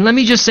 And let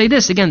me just say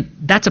this, again,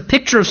 that's a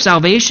picture of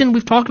salvation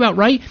we've talked about,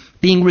 right?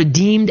 Being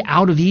redeemed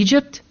out of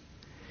Egypt.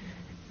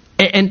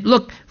 And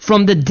look,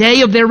 from the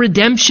day of their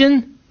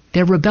redemption,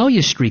 their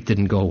rebellious streak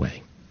didn't go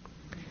away.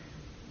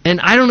 And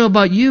I don't know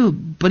about you,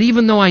 but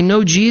even though I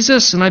know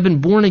Jesus and I've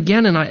been born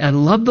again and I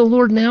love the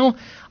Lord now,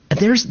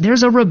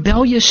 there's a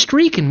rebellious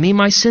streak in me,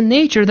 my sin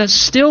nature, that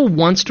still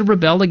wants to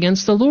rebel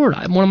against the Lord.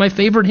 One of my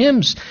favorite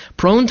hymns,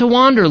 prone to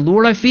wander,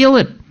 Lord, I feel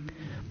it.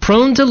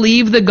 Prone to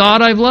leave the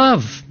God I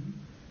love.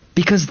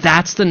 Because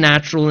that's the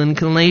natural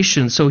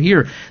inclination. So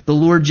here, the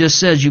Lord just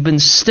says, you've been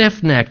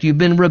stiff-necked, you've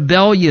been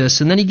rebellious.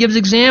 And then he gives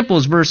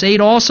examples. Verse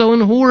 8, also in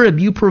Horeb,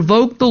 you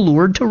provoked the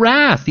Lord to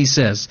wrath, he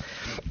says.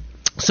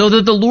 So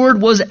that the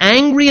Lord was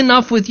angry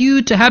enough with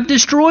you to have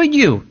destroyed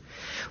you.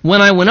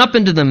 When I went up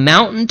into the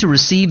mountain to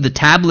receive the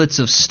tablets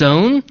of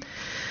stone,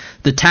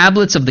 the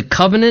tablets of the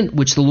covenant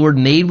which the Lord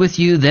made with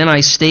you, then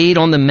I stayed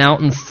on the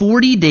mountain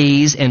 40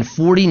 days and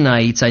 40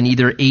 nights. I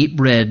neither ate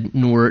bread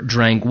nor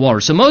drank water.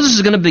 So Moses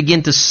is going to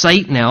begin to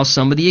cite now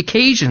some of the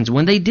occasions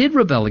when they did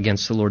rebel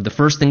against the Lord. The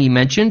first thing he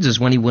mentions is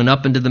when he went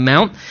up into the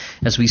mount,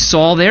 as we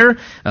saw there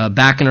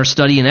back in our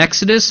study in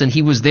Exodus, and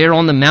he was there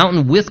on the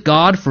mountain with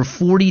God for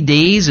 40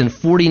 days and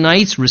 40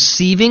 nights,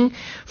 receiving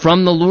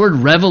from the Lord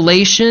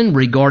revelation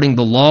regarding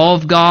the law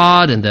of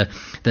God and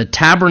the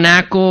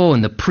tabernacle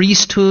and the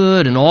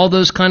priesthood and all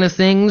those kind of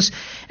things.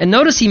 And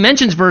notice he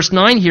mentions verse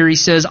 9 here. He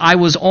says, I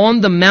was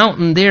on the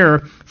mountain there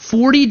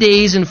 40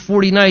 days and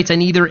 40 nights. I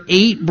neither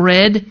ate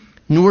bread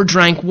nor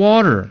drank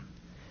water.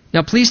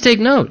 Now please take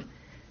note.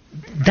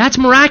 That's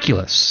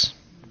miraculous.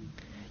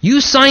 You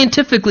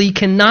scientifically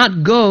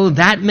cannot go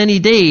that many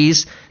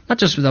days, not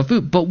just without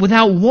food, but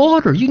without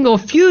water. You can go a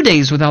few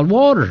days without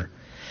water.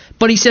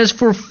 But he says,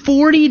 for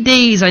 40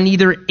 days I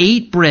neither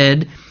ate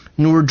bread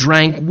nor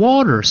drank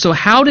water. So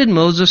how did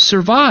Moses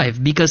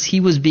survive? Because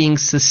he was being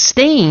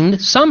sustained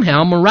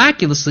somehow,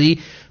 miraculously,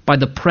 by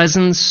the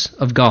presence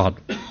of God.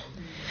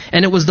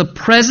 And it was the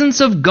presence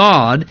of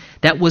God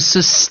that was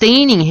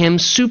sustaining him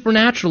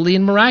supernaturally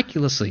and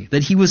miraculously,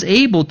 that he was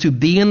able to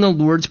be in the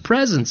Lord's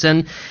presence.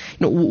 And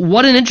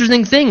what an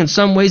interesting thing, in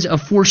some ways, a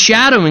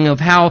foreshadowing of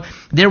how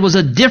there was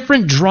a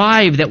different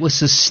drive that was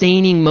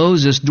sustaining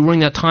Moses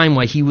during that time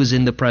while he was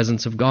in the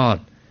presence of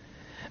God.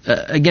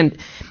 Again,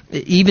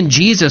 even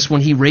Jesus,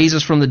 when he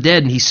raises from the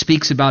dead and he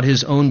speaks about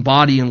his own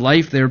body and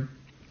life there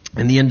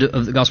in the end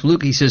of the Gospel of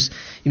Luke, he says,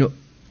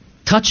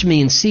 touch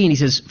me and see. And he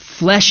says,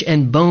 flesh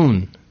and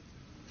bone.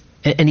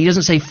 And he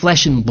doesn't say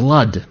flesh and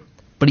blood,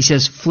 but he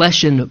says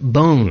flesh and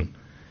bone.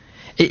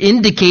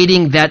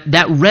 Indicating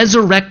that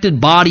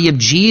resurrected body of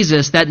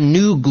Jesus, that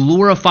new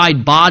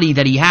glorified body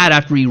that he had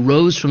after he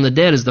rose from the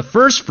dead, is the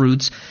first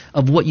fruits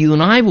of what you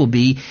and I will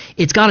be.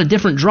 It's got a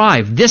different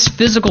drive. This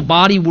physical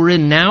body we're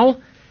in now,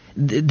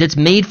 that's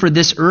made for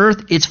this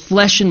earth, it's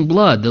flesh and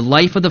blood. The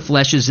life of the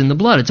flesh is in the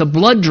blood. It's a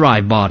blood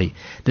drive body.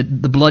 The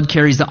blood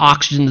carries the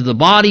oxygen to the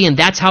body, and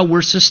that's how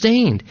we're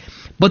sustained.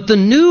 But the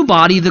new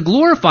body, the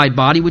glorified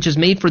body, which is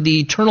made for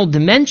the eternal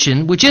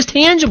dimension, which is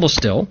tangible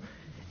still,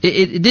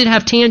 it did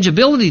have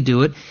tangibility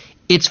to it,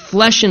 it's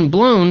flesh and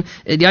blown.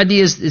 The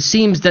idea is, it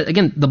seems that,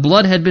 again, the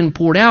blood had been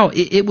poured out.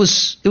 It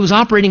was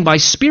operating by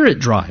spirit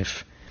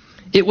drive.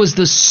 It was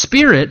the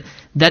Spirit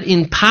that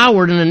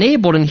empowered and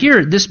enabled. And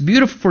here, this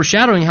beautiful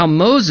foreshadowing how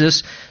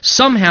Moses,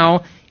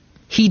 somehow,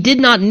 he did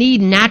not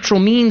need natural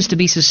means to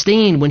be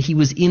sustained when he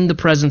was in the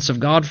presence of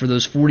God for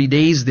those 40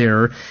 days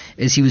there,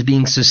 as he was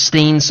being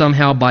sustained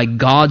somehow by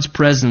God's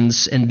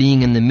presence and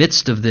being in the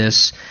midst of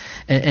this.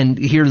 And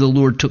here the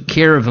Lord took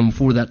care of him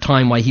for that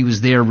time while he was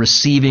there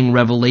receiving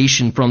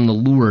revelation from the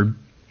Lord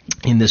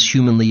in this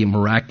humanly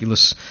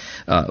miraculous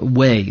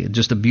way.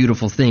 Just a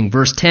beautiful thing.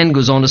 Verse 10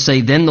 goes on to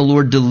say, then the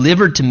Lord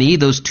delivered to me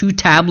those 2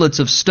 tablets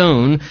of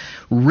stone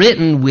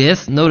written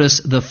with, notice,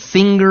 the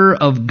finger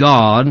of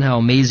God. How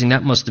amazing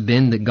that must have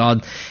been, that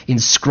God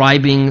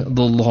inscribing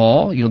the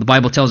law. The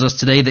Bible tells us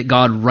today that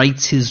God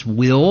writes his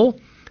will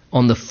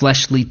on the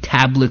fleshly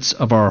tablets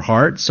of our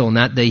hearts. So on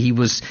that day he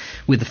was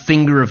with the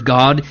finger of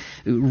God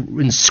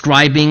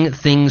inscribing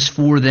things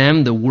for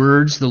them, the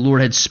words the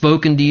Lord had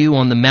spoken to you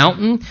on the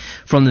mountain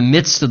from the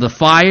midst of the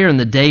fire in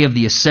the day of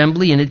the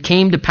assembly. And it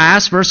came to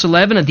pass, verse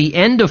 11, at the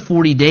end of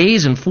 40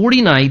 days and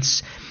 40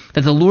 nights,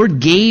 that the Lord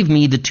gave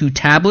me the 2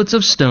 tablets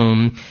of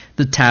stone,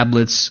 the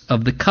tablets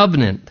of the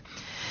covenant.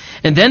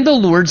 And then the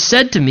Lord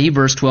said to me,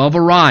 verse 12,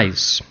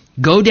 arise,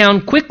 go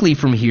down quickly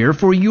from here,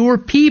 for your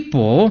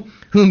people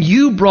whom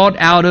you brought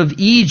out of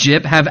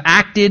Egypt have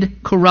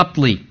acted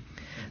corruptly.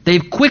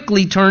 They've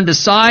quickly turned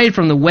aside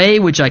from the way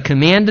which I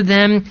commanded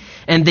them,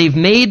 and they've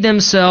made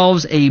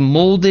themselves a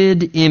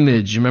molded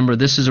image. Remember,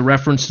 this is a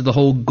reference to the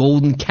whole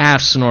golden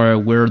calf scenario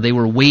where they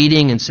were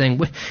waiting and saying,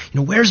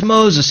 where's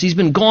Moses? He's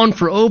been gone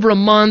for over a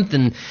month,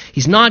 and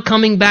he's not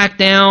coming back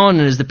down.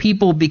 And as the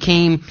people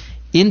became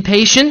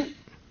impatient,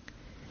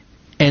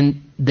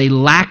 and they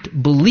lacked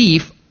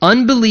belief,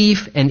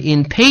 unbelief, and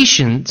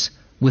impatience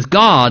with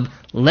God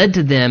led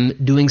to them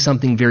doing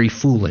something very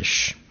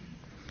foolish.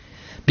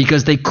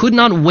 Because they could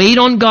not wait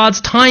on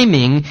God's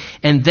timing,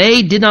 and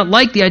they did not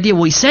like the idea.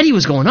 Well, he said he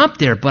was going up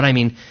there, but I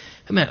mean,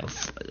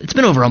 it's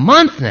been over a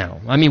month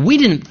now. I mean, we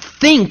didn't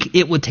think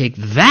it would take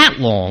that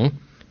long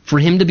for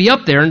him to be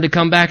up there and to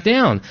come back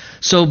down.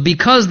 So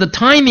because the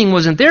timing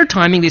wasn't their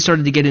timing, they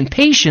started to get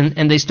impatient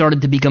and they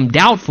started to become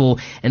doubtful,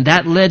 and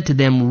that led to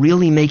them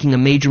really making a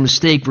major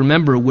mistake.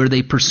 Remember, where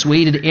they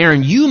persuaded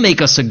Aaron, you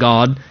make us a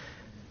god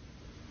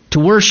to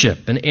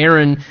worship. And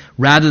Aaron,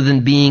 rather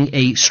than being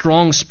a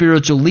strong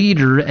spiritual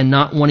leader and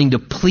not wanting to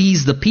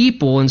please the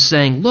people and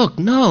saying, look,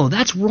 no,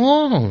 that's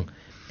wrong.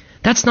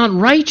 That's not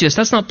righteous.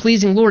 That's not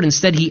pleasing Lord.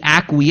 Instead, he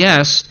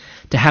acquiesced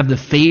to have the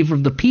favor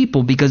of the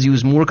people because he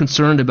was more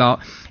concerned about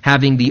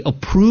having the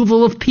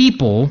approval of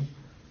people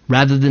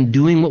rather than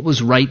doing what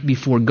was right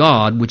before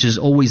God, which is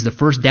always the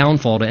first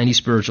downfall to any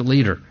spiritual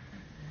leader.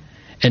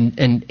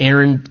 And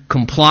Aaron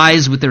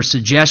complies with their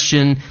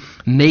suggestion,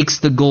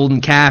 makes the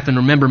golden calf. And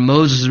remember,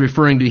 Moses is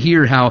referring to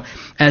here how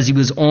as he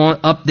was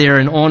up there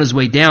and on his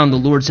way down, the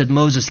Lord said,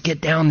 Moses,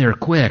 get down there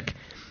quick.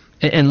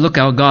 And look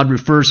how God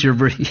refers here.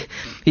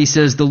 He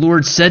says, the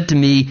Lord said to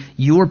me,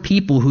 your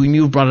people whom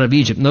you brought out of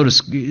Egypt.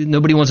 Notice,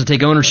 nobody wants to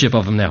take ownership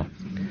of them now.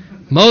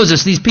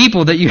 Moses, these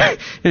people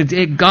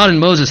that God and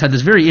Moses had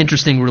this very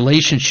interesting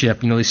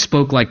relationship. You know, they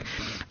spoke like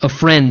a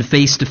friend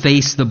face to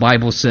face, the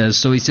Bible says.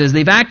 So he says,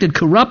 they've acted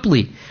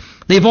corruptly.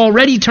 They've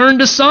already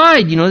turned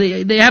aside. You know,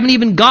 they haven't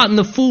even gotten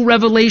the full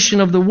revelation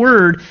of the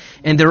Word,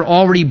 and they're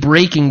already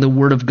breaking the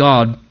Word of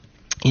God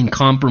in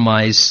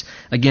compromise,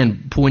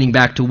 again, pointing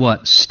back to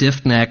what?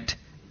 Stiff-necked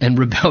and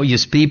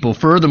rebellious people.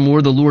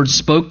 Furthermore, the Lord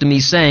spoke to me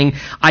saying,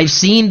 I've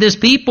seen this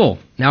people.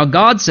 Now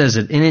God says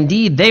it, and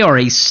indeed they are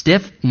a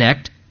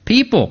stiff-necked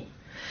people.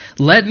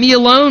 Let me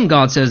alone,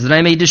 God says, that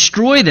I may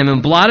destroy them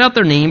and blot out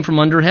their name from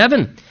under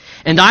heaven.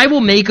 And I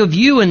will make of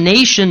you a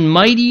nation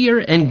mightier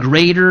and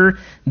greater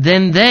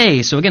than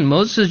they. So again,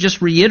 Moses is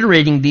just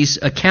reiterating these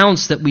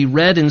accounts that we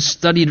read and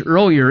studied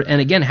earlier,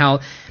 and again, how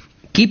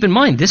keep in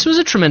mind, this was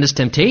a tremendous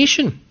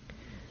temptation.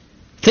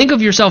 Think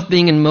of yourself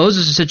being in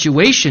Moses'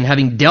 situation,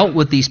 having dealt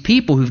with these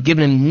people who've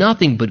given him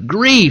nothing but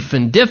grief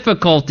and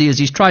difficulty as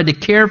he's tried to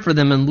care for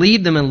them and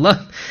lead them in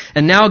love.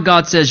 And now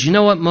God says, you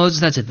know what,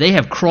 Moses, that's it. They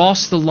have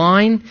crossed the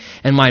line,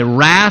 and my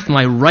wrath,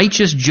 my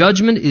righteous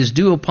judgment is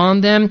due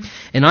upon them,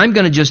 and I'm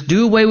going to just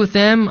do away with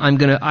them.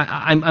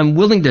 I'm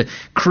willing to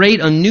create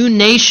a new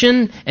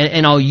nation,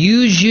 and I'll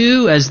use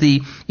you as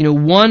the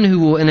one who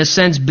will, in a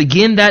sense,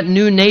 begin that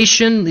new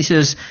nation. He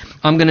says,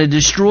 I'm going to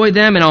destroy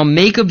them, and I'll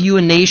make of you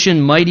a nation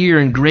mightier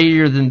and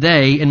greater than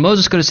they. And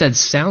Moses could have said,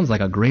 sounds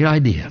like a great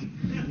idea.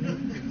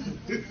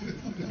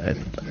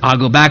 I'll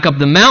go back up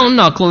the mountain,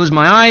 I'll close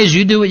my eyes,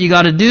 you do what you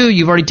got to do.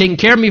 You've already taken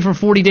care of me for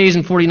 40 days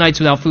and 40 nights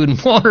without food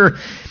and water.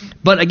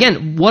 But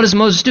again, what does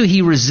Moses do?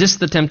 He resists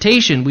the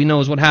temptation. We know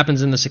is what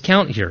happens in this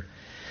account here.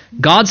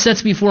 God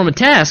sets before him a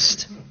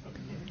test,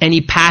 and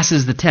he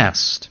passes the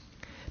test.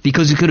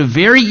 Because he could have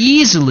very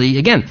easily,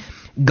 again,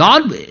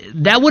 God,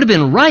 that would have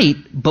been right,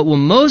 but what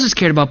Moses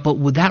cared about, but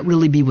would that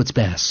really be what's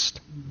best?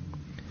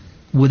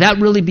 Would that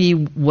really be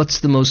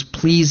what's the most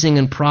pleasing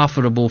and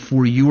profitable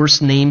for your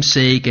name's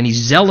sake? And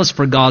he's zealous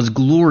for God's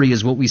glory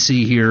is what we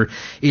see here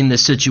in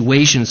this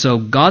situation. So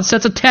God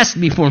sets a test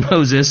before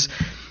Moses.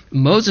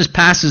 Moses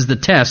passes the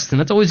test, and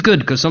that's always good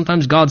because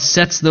sometimes God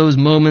sets those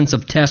moments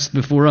of test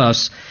before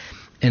us,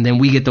 and then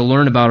we get to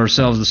learn about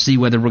ourselves to see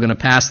whether we're going to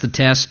pass the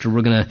test or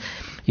we're going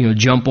to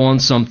jump on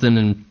something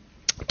and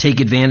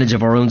take advantage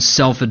of our own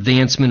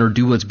self-advancement or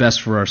do what's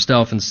best for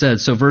ourselves instead.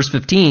 So verse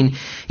 15,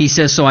 he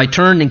says, so I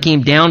turned and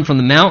came down from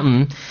the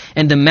mountain,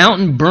 and the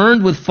mountain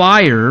burned with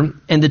fire,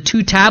 and the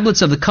 2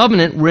 tablets of the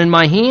covenant were in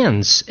my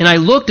hands. And I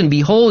looked, and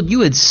behold,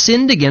 you had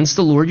sinned against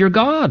the Lord your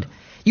God.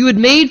 You had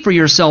made for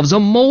yourselves a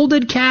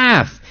molded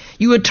calf.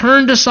 You had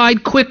turned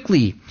aside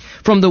quickly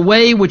from the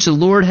way which the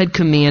Lord had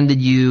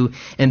commanded you.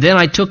 And then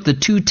I took the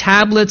 2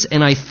 tablets,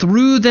 and I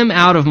threw them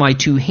out of my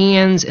 2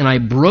 hands, and I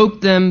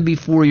broke them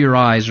before your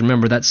eyes.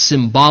 Remember, that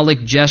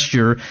symbolic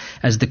gesture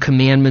as the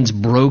commandments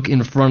broke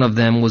in front of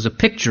them was a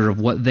picture of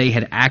what they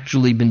had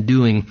actually been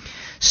doing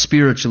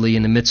spiritually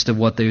in the midst of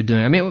what they were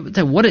doing. I mean,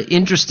 what an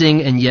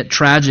interesting and yet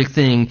tragic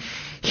thing.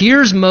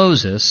 Here's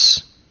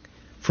Moses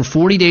for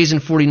 40 days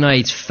and 40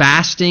 nights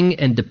fasting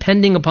and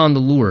depending upon the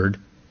Lord.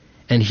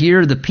 And here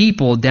are the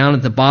people down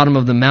at the bottom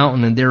of the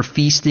mountain, and they're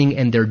feasting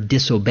and they're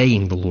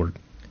disobeying the Lord,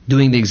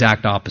 doing the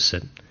exact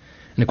opposite.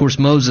 And of course,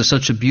 Moses,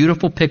 such a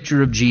beautiful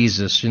picture of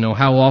Jesus.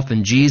 How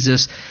often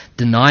Jesus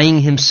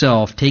denying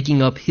himself,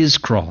 taking up his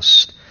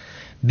cross,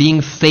 being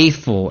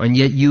faithful, and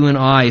yet you and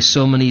I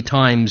so many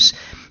times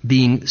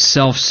being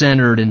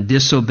self-centered and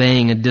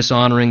disobeying and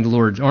dishonoring the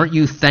Lord. Aren't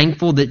you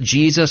thankful that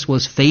Jesus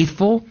was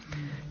faithful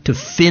to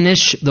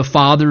finish the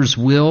Father's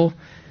will?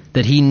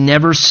 That he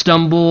never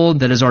stumbled,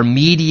 that as our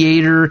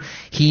mediator,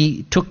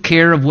 he took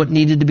care of what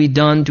needed to be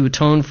done to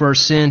atone for our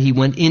sin. He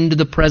went into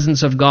the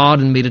presence of God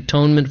and made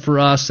atonement for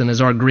us, and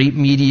as our great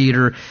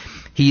mediator,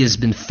 He has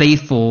been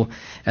faithful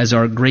as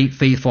our great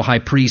faithful high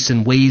priest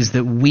in ways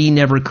that we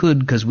never could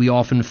because we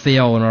often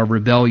fail in our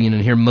rebellion.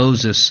 And here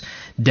Moses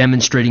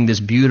demonstrating this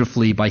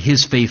beautifully by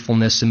his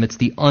faithfulness amidst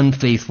the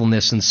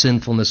unfaithfulness and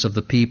sinfulness of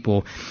the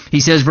people.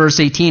 He says, verse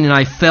 18, "And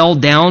I fell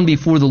down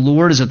before the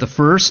Lord as at the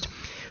first.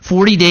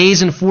 40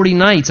 days and 40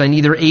 nights I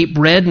neither ate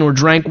bread nor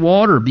drank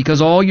water,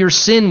 because all your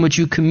sin which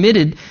you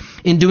committed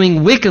in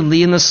doing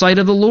wickedly in the sight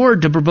of the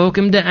Lord to provoke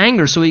him to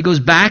anger." So he goes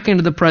back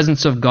into the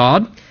presence of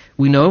God,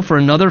 we know, for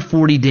another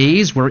 40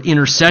 days where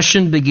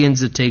intercession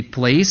begins to take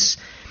place.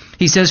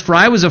 He says, "For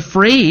I was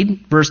afraid,"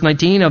 verse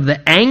 19, "of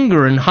the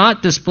anger and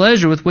hot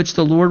displeasure with which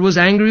the Lord was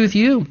angry with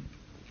you,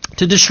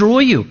 to destroy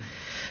you.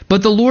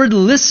 But the Lord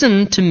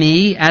listened to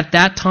me at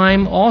that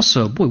time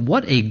also." Boy,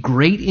 what a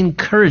great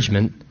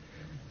encouragement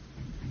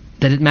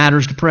that it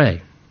matters to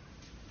pray.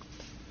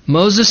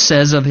 Moses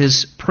says of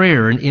his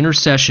prayer and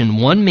intercession,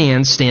 one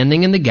man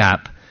standing in the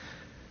gap,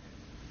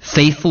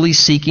 faithfully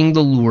seeking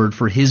the Lord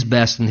for his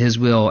best and his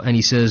will, and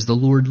he says, "The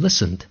Lord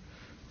listened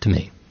to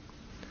me."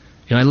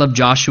 You know, I love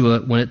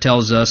Joshua when it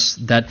tells us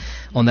that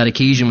on that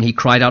occasion when he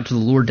cried out to the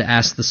Lord to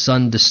ask the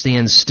sun to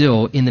stand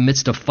still in the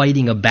midst of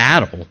fighting a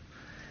battle,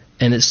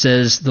 and it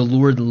says the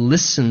Lord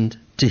listened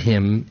to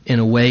him in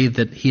a way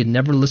that he had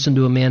never listened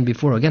to a man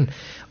before. Again,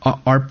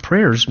 our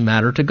prayers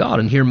matter to God.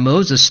 And here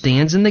Moses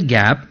stands in the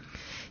gap.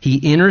 He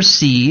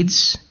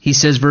intercedes. He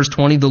says, verse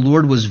 20, "The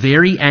Lord was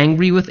very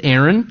angry with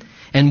Aaron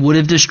and would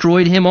have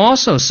destroyed him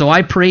also. So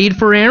I prayed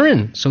for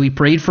Aaron." So he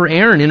prayed for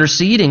Aaron,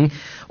 interceding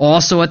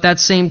also at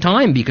that same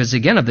time, because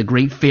again, of the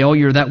great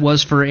failure that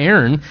was for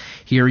Aaron.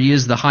 Here he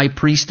is the high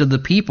priest of the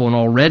people, and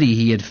already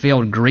he had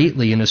failed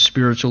greatly in his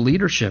spiritual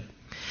leadership.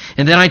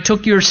 "And then I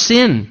took your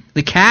sin,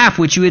 the calf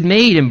which you had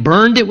made, and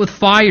burned it with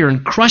fire,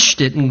 and crushed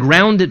it, and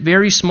ground it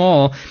very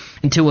small,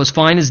 until it was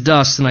fine as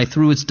dust, and I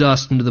threw its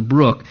dust into the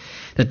brook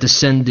that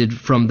descended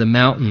from the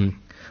mountain.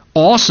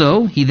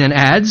 Also," he then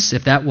adds,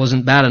 if that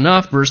wasn't bad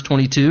enough, verse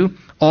 22,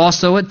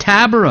 "also at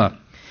Taberah,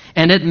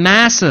 and at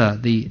Massa,"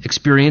 the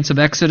experience of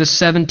Exodus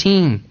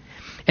 17,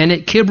 "and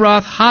at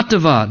Kibroth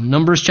Hattaavah,"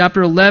 Numbers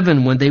chapter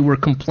 11, when they were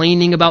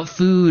complaining about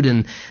food,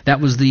 and that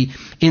was the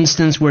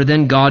instance where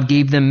then God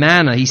gave them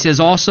manna. He says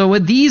also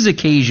at these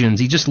occasions,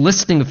 he's just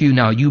listing a few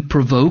now, "you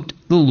provoked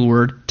the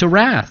Lord to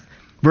wrath."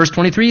 Verse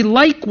 23,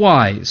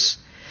 "Likewise,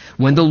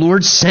 when the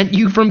Lord sent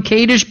you from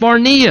Kadesh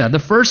Barnea, the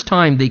first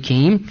time they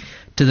came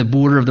to the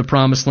border of the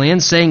promised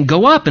land, saying,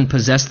 'Go up and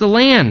possess the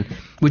land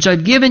which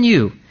I've given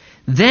you.'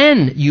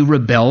 Then you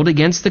rebelled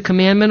against the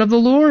commandment of the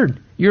Lord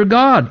your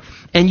God,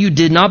 and you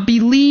did not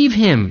believe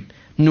him,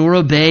 nor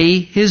obey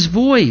his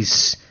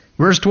voice."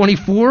 Verse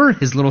 24,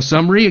 his little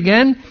summary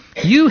again,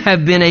 "You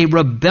have been a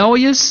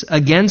rebellious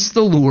against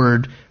the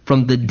Lord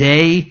from the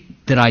day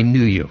that I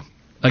knew you."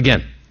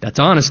 Again, that's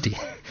honesty.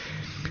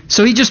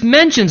 So he just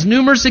mentions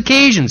numerous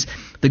occasions.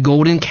 The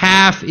golden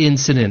calf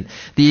incident,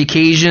 the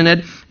occasion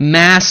at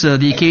Massa,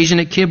 the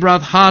occasion at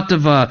Kibroth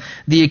Hattaavah,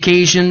 the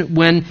occasion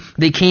when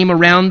they came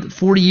around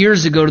 40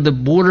 years ago to the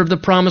border of the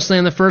promised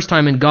land the first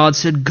time, and God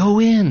said, "Go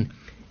in,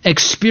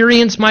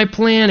 experience my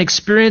plan,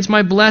 experience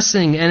my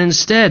blessing." And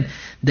instead,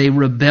 they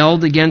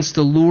rebelled against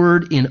the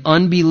Lord in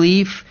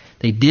unbelief.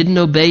 They didn't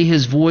obey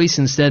his voice.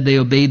 Instead, they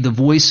obeyed the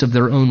voice of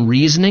their own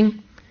reasoning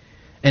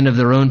and of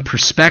their own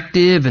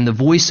perspective and the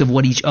voice of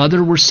what each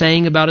other were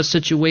saying about a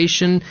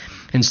situation,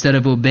 instead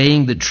of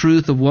obeying the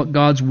truth of what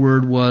God's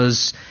word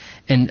was.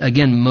 And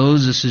again,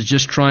 Moses is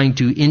just trying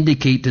to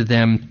indicate to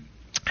them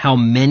how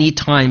many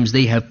times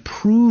they have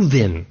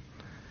proven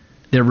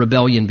their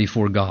rebellion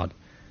before God.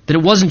 That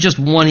it wasn't just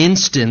one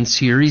instance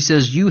here. He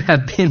says, "You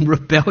have been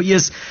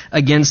rebellious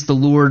against the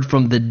Lord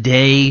from the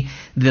day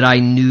that I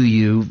knew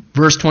you."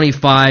 Verse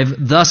 25,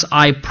 "Thus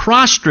I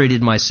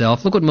prostrated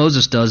myself." Look what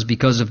Moses does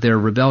because of their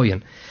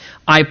rebellion.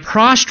 "I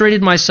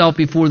prostrated myself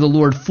before the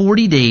Lord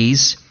 40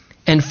 days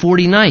and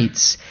 40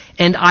 nights.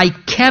 And I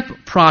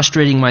kept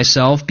prostrating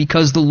myself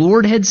because the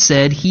Lord had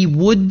said he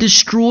would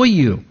destroy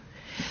you.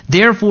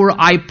 Therefore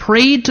I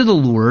prayed to the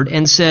Lord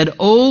and said,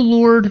 'O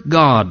Lord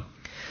God,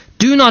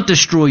 do not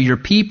destroy your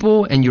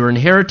people and your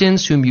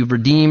inheritance, whom you've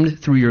redeemed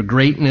through your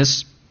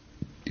greatness,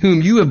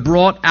 whom you have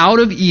brought out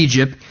of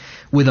Egypt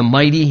with a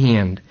mighty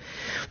hand.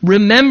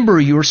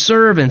 Remember your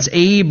servants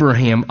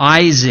Abraham,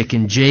 Isaac,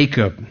 and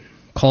Jacob,'"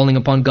 calling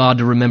upon God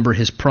to remember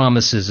his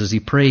promises as he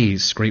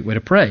prays. Great way to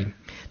pray.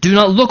 "Do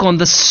not look on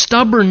the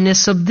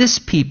stubbornness of this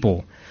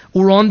people,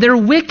 or on their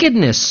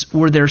wickedness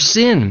or their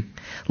sin,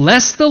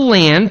 lest the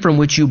land from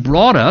which you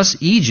brought us,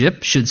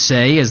 Egypt, should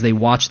say, as they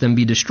watch them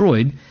be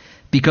destroyed,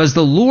 'Because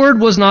the Lord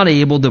was not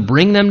able to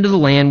bring them to the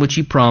land which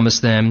he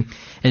promised them,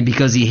 and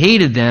because he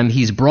hated them,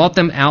 he's brought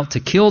them out to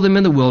kill them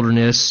in the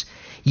wilderness.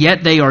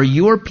 Yet they are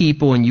your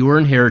people and your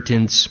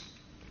inheritance,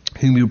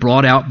 whom you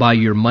brought out by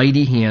your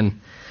mighty hand,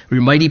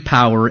 your mighty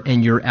power,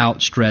 and your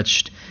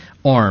outstretched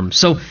arm.'"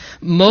 So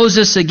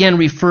Moses again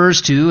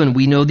refers to, and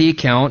we know the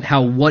account,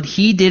 how what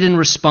he did in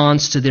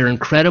response to their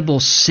incredible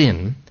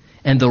sin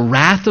and the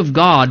wrath of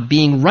God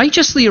being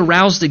righteously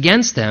aroused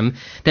against them,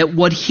 that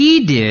what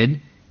he did,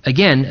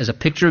 again, as a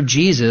picture of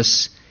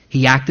Jesus,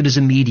 he acted as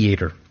a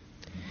mediator.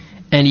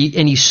 and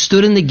he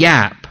stood in the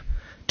gap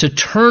to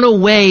turn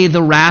away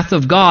the wrath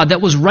of God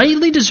that was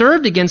rightly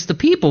deserved against the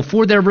people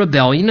for their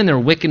rebellion and their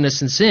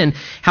wickedness and sin,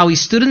 how he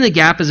stood in the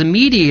gap as a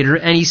mediator,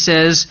 and he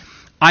says,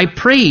 I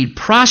prayed,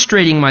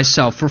 prostrating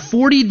myself. For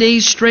 40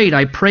 days straight,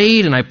 I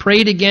prayed and I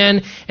prayed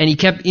again, and he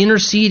kept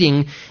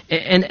interceding.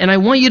 And I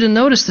want you to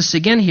notice this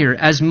again here.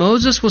 As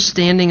Moses was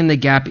standing in the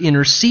gap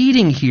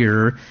interceding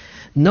here,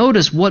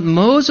 notice what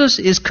Moses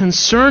is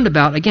concerned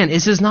about, again,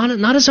 is not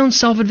his own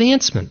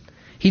self-advancement.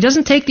 He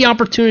doesn't take the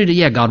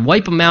opportunity to, God,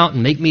 wipe them out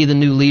and make me the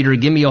new leader,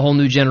 give me a whole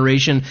new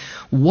generation.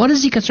 What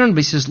is he concerned about?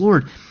 He says,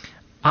 Lord,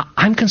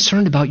 I'm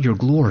concerned about your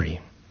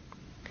glory.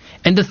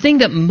 And the thing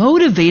that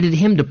motivated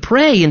him to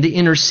pray and to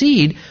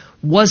intercede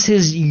was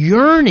his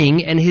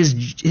yearning and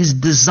his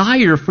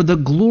desire for the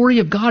glory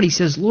of God. He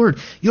says, Lord,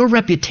 your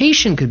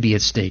reputation could be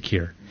at stake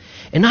here.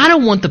 And I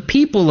don't want the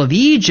people of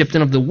Egypt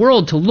and of the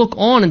world to look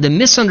on and to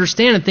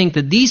misunderstand and think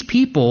that these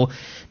people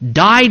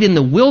died in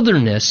the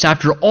wilderness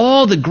after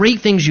all the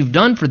great things you've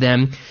done for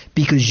them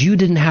because you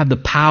didn't have the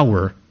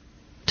power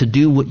to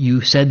do what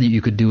you said that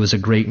you could do as a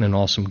great and an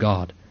awesome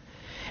God.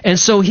 And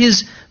so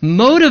his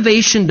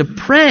motivation to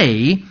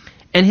pray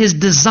and his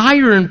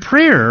desire in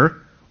prayer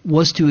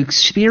was to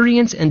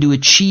experience and to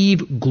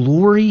achieve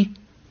glory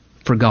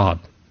for God.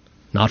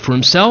 Not for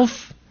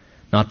himself,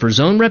 not for his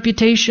own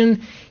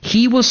reputation.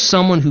 He was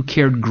someone who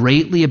cared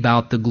greatly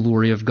about the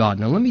glory of God.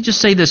 Now let me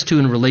just say this too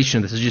in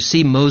relation to this. As you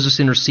see Moses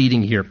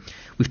interceding here.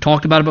 We've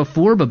talked about it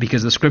before, but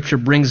because the scripture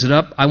brings it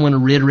up, I want to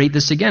reiterate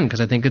this again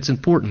because I think it's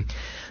important.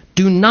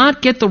 Do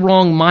not get the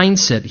wrong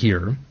mindset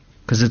here,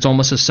 because it's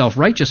almost a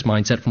self-righteous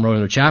mindset from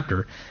earlier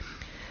chapter,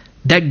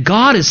 that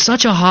God is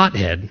such a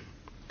hothead,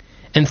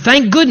 and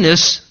thank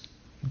goodness,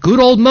 good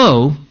old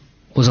Mo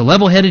was a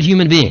level-headed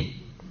human being.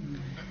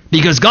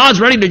 Because God's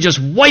ready to just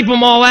wipe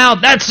them all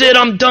out. That's it,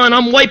 I'm done.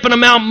 I'm wiping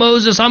them out,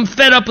 Moses. I'm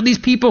fed up with these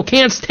people.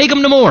 Can't take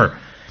them no more.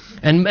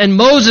 And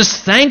Moses,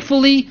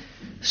 thankfully,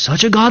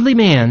 such a godly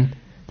man,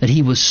 that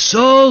he was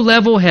so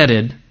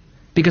level-headed,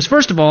 because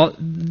first of all,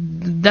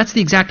 that's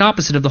the exact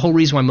opposite of the whole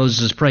reason why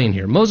Moses is praying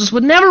here. Moses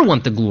would never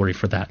want the glory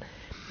for that.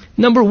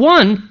 Number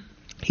one,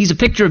 he's a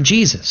picture of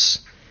Jesus,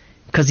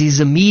 because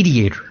he's a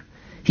mediator.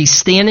 He's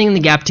standing in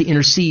the gap to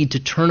intercede, to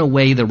turn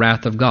away the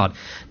wrath of God.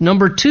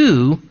 Number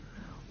two,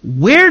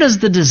 where does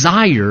the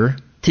desire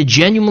to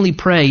genuinely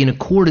pray in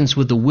accordance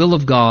with the will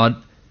of God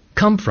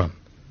come from?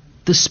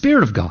 The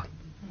Spirit of God.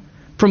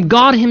 From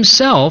God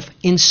himself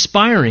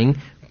inspiring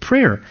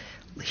prayer.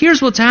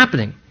 Here's what's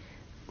happening.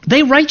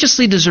 They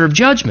righteously deserve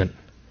judgment.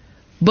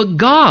 But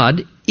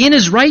God, in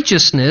his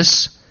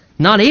righteousness,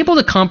 not able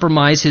to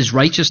compromise his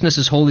righteousness,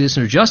 his holiness,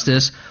 and his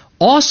justice,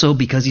 also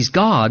because he's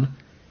God,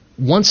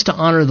 wants to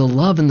honor the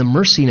love and the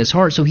mercy in his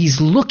heart. So he's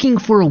looking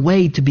for a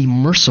way to be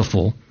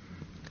merciful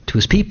to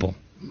his people.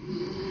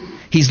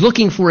 He's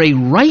looking for a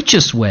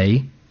righteous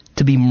way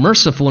to be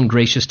merciful and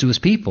gracious to his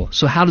people.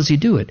 So how does he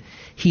do it?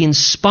 He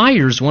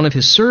inspires one of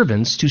his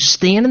servants to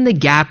stand in the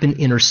gap in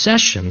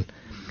intercession,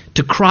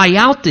 to cry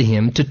out to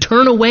him, to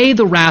turn away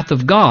the wrath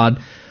of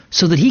God,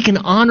 so that he can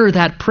honor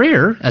that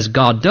prayer, as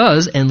God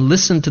does, and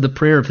listen to the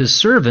prayer of his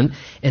servant,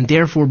 and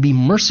therefore be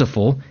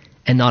merciful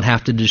and not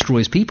have to destroy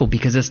his people,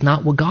 because it's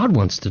not what God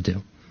wants to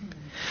do.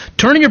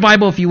 Turn in your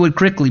Bible, if you would,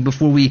 quickly,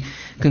 before we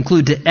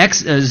conclude, to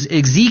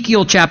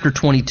Ezekiel chapter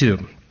 22.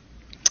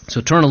 So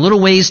turn a little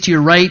ways to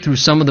your right through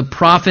some of the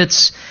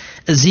prophets.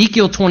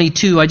 Ezekiel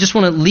 22, I just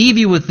want to leave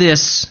you with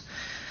this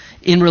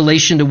in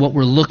relation to what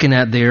we're looking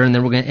at there, and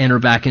then we're going to enter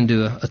back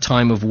into a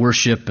time of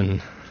worship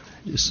and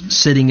just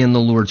sitting in the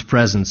Lord's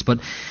presence. But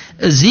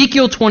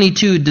Ezekiel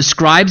 22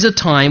 describes a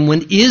time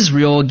when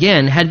Israel,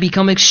 again, had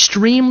become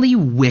extremely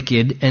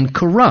wicked and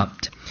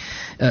corrupt.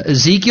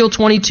 Ezekiel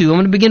 22, I'm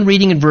going to begin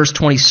reading in verse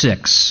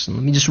 26.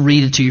 Let me just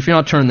read it to you. If you're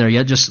not turned there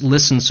yet, just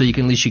listen so you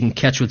can at least you can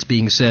catch what's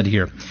being said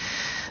here.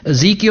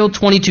 Ezekiel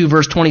 22,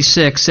 verse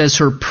 26 says,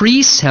 Her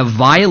priests have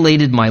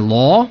violated my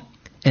law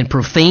and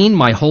profaned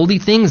my holy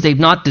things. They've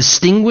not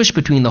distinguished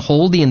between the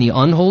holy and the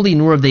unholy,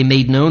 nor have they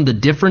made known the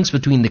difference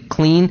between the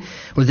clean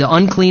or the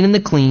unclean and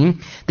the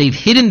clean. They've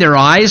hidden their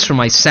eyes from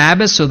my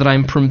Sabbath so that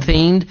I'm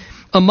profaned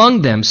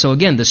among them. So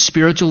again, the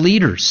spiritual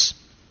leaders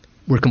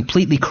were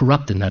completely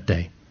corrupt in that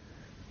day.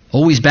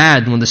 Always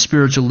bad when the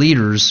spiritual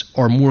leaders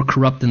are more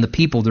corrupt than the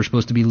people they're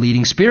supposed to be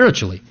leading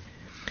spiritually.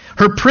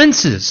 Her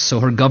princes,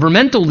 so her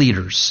governmental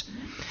leaders,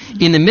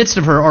 in the midst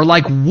of her are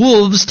like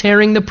wolves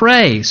tearing the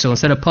prey. So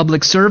instead of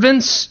public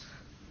servants,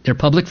 they're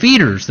public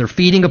feeders. They're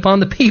feeding upon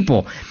the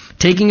people,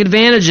 taking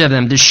advantage of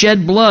them to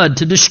shed blood,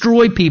 to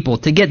destroy people,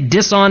 to get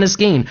dishonest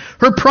gain.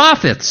 Her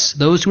prophets,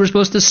 those who are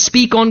supposed to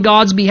speak on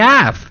God's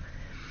behalf,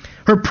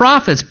 her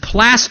prophets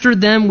plastered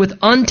them with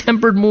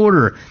untempered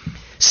mortar,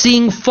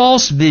 seeing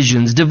false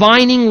visions,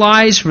 divining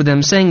lies for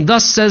them, saying,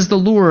 Thus says the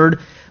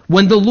Lord,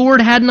 when the Lord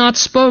had not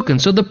spoken.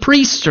 So the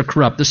priests are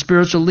corrupt, the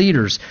spiritual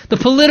leaders. The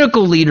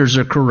political leaders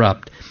are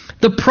corrupt.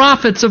 The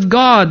prophets of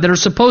God that are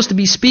supposed to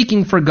be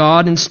speaking for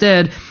God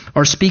instead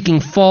are speaking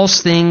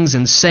false things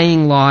and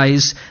saying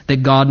lies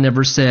that God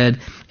never said.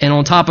 And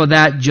on top of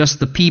that, just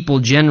the people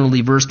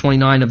generally, verse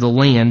 29 of the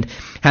land,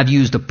 have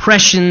used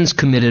oppressions,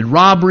 committed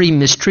robbery,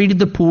 mistreated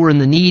the poor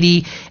and the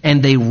needy,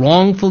 and they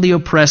wrongfully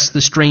oppressed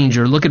the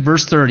stranger. Look at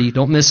verse 30.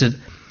 Don't miss it.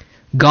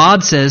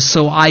 God says,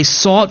 so I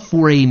sought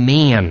for a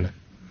man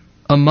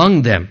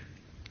among them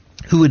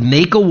who would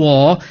make a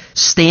wall,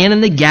 stand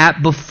in the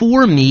gap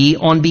before me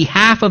on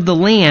behalf of the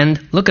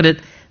land, look at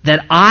it,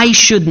 that I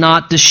should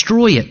not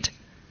destroy it.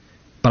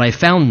 But I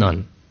found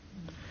none.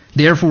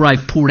 Therefore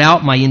I've poured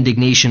out my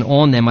indignation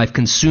on them. I've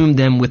consumed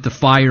them with the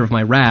fire of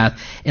my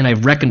wrath, and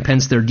I've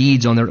recompensed their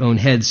deeds on their own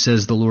heads,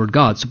 says the Lord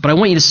God. But I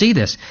want you to see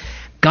this.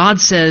 God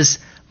says,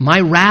 my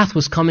wrath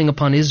was coming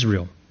upon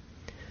Israel.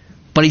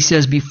 But he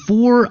says,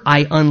 before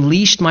I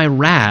unleashed my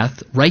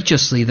wrath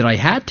righteously that I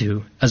had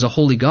to as a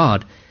holy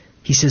God,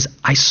 he says,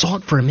 I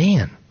sought for a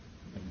man.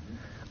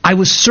 I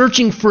was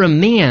searching for a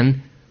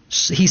man,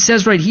 he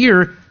says right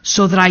here,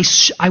 so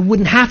that I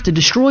wouldn't have to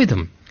destroy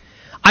them.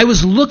 I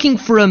was looking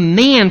for a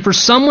man, for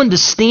someone to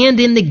stand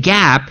in the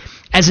gap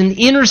as an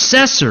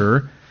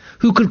intercessor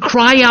who could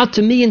cry out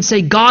to me and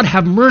say, God,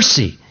 have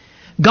mercy.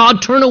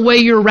 God, turn away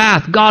your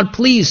wrath. God,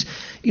 please.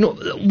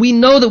 We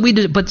know that we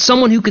did, but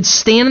someone who could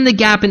stand in the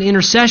gap in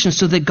intercession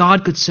so that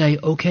God could say,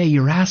 okay,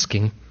 you're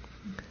asking,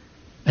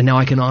 and now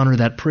I can honor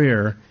that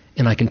prayer,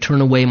 and I can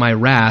turn away my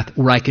wrath,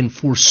 or I can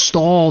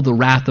forestall the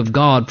wrath of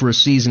God for a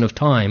season of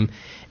time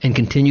and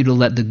continue to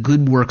let the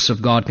good works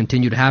of God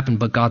continue to happen.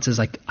 But God says,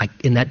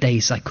 in that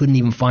day, I couldn't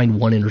even find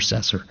one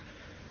intercessor.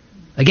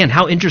 Again,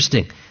 how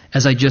interesting,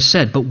 as I just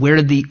said. But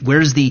where's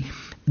the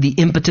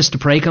impetus to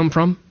pray come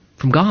from?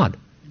 From God.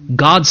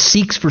 God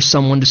seeks for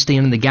someone to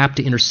stand in the gap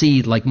to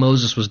intercede like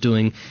Moses was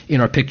doing in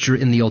our picture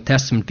in the Old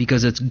Testament,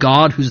 because it's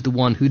God who's the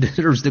one who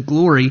deserves the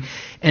glory,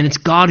 and it's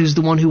God who's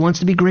the one who wants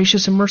to be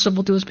gracious and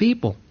merciful to his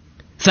people.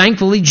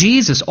 Thankfully,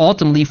 Jesus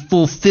ultimately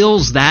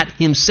fulfills that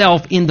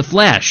himself in the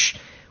flesh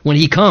when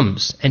he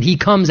comes. And he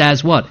comes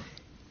as what?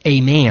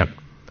 A man.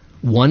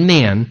 One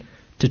man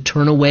to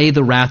turn away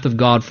the wrath of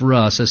God for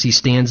us as he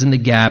stands in the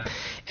gap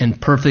and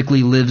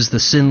perfectly lives the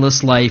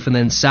sinless life and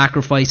then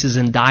sacrifices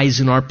and dies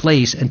in our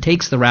place and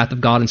takes the wrath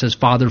of God and says,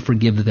 Father,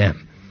 forgive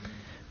them,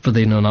 for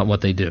they know not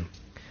what they do.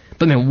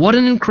 But man, what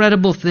an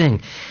incredible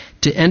thing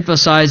to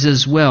emphasize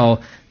as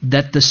well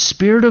that the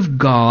Spirit of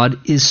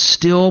God is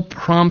still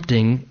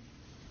prompting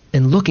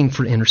and looking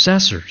for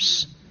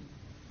intercessors.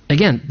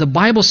 Again, the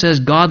Bible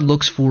says God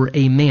looks for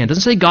a man. It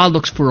doesn't say God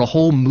looks for a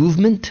whole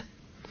movement.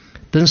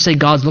 It doesn't say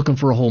God's looking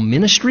for a whole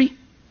ministry.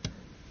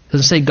 It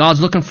doesn't say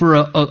God's looking for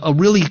a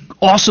really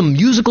awesome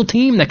musical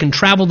team that can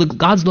travel.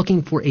 God's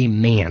looking for a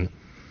man,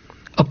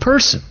 a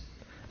person,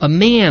 a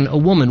man, a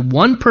woman,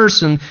 one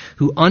person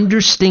who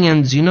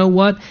understands, you know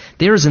what?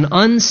 There is an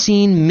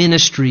unseen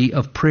ministry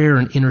of prayer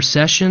and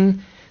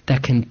intercession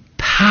that can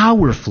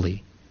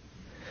powerfully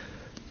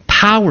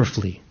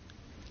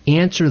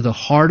answer the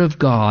heart of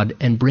God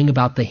and bring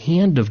about the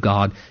hand of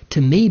God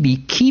to maybe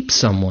keep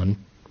someone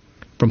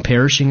from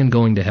perishing and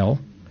going to hell,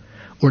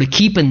 or to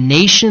keep a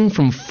nation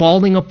from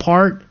falling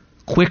apart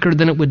quicker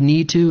than it would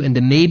need to, and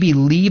to maybe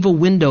leave a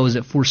window as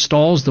it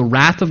forestalls the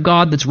wrath of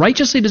God that's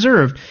righteously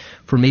deserved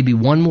for maybe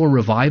one more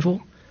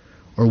revival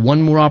or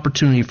one more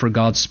opportunity for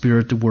God's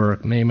Spirit to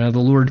work. May the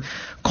Lord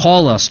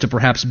call us to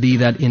perhaps be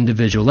that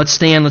individual. Let's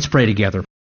stand, let's pray together.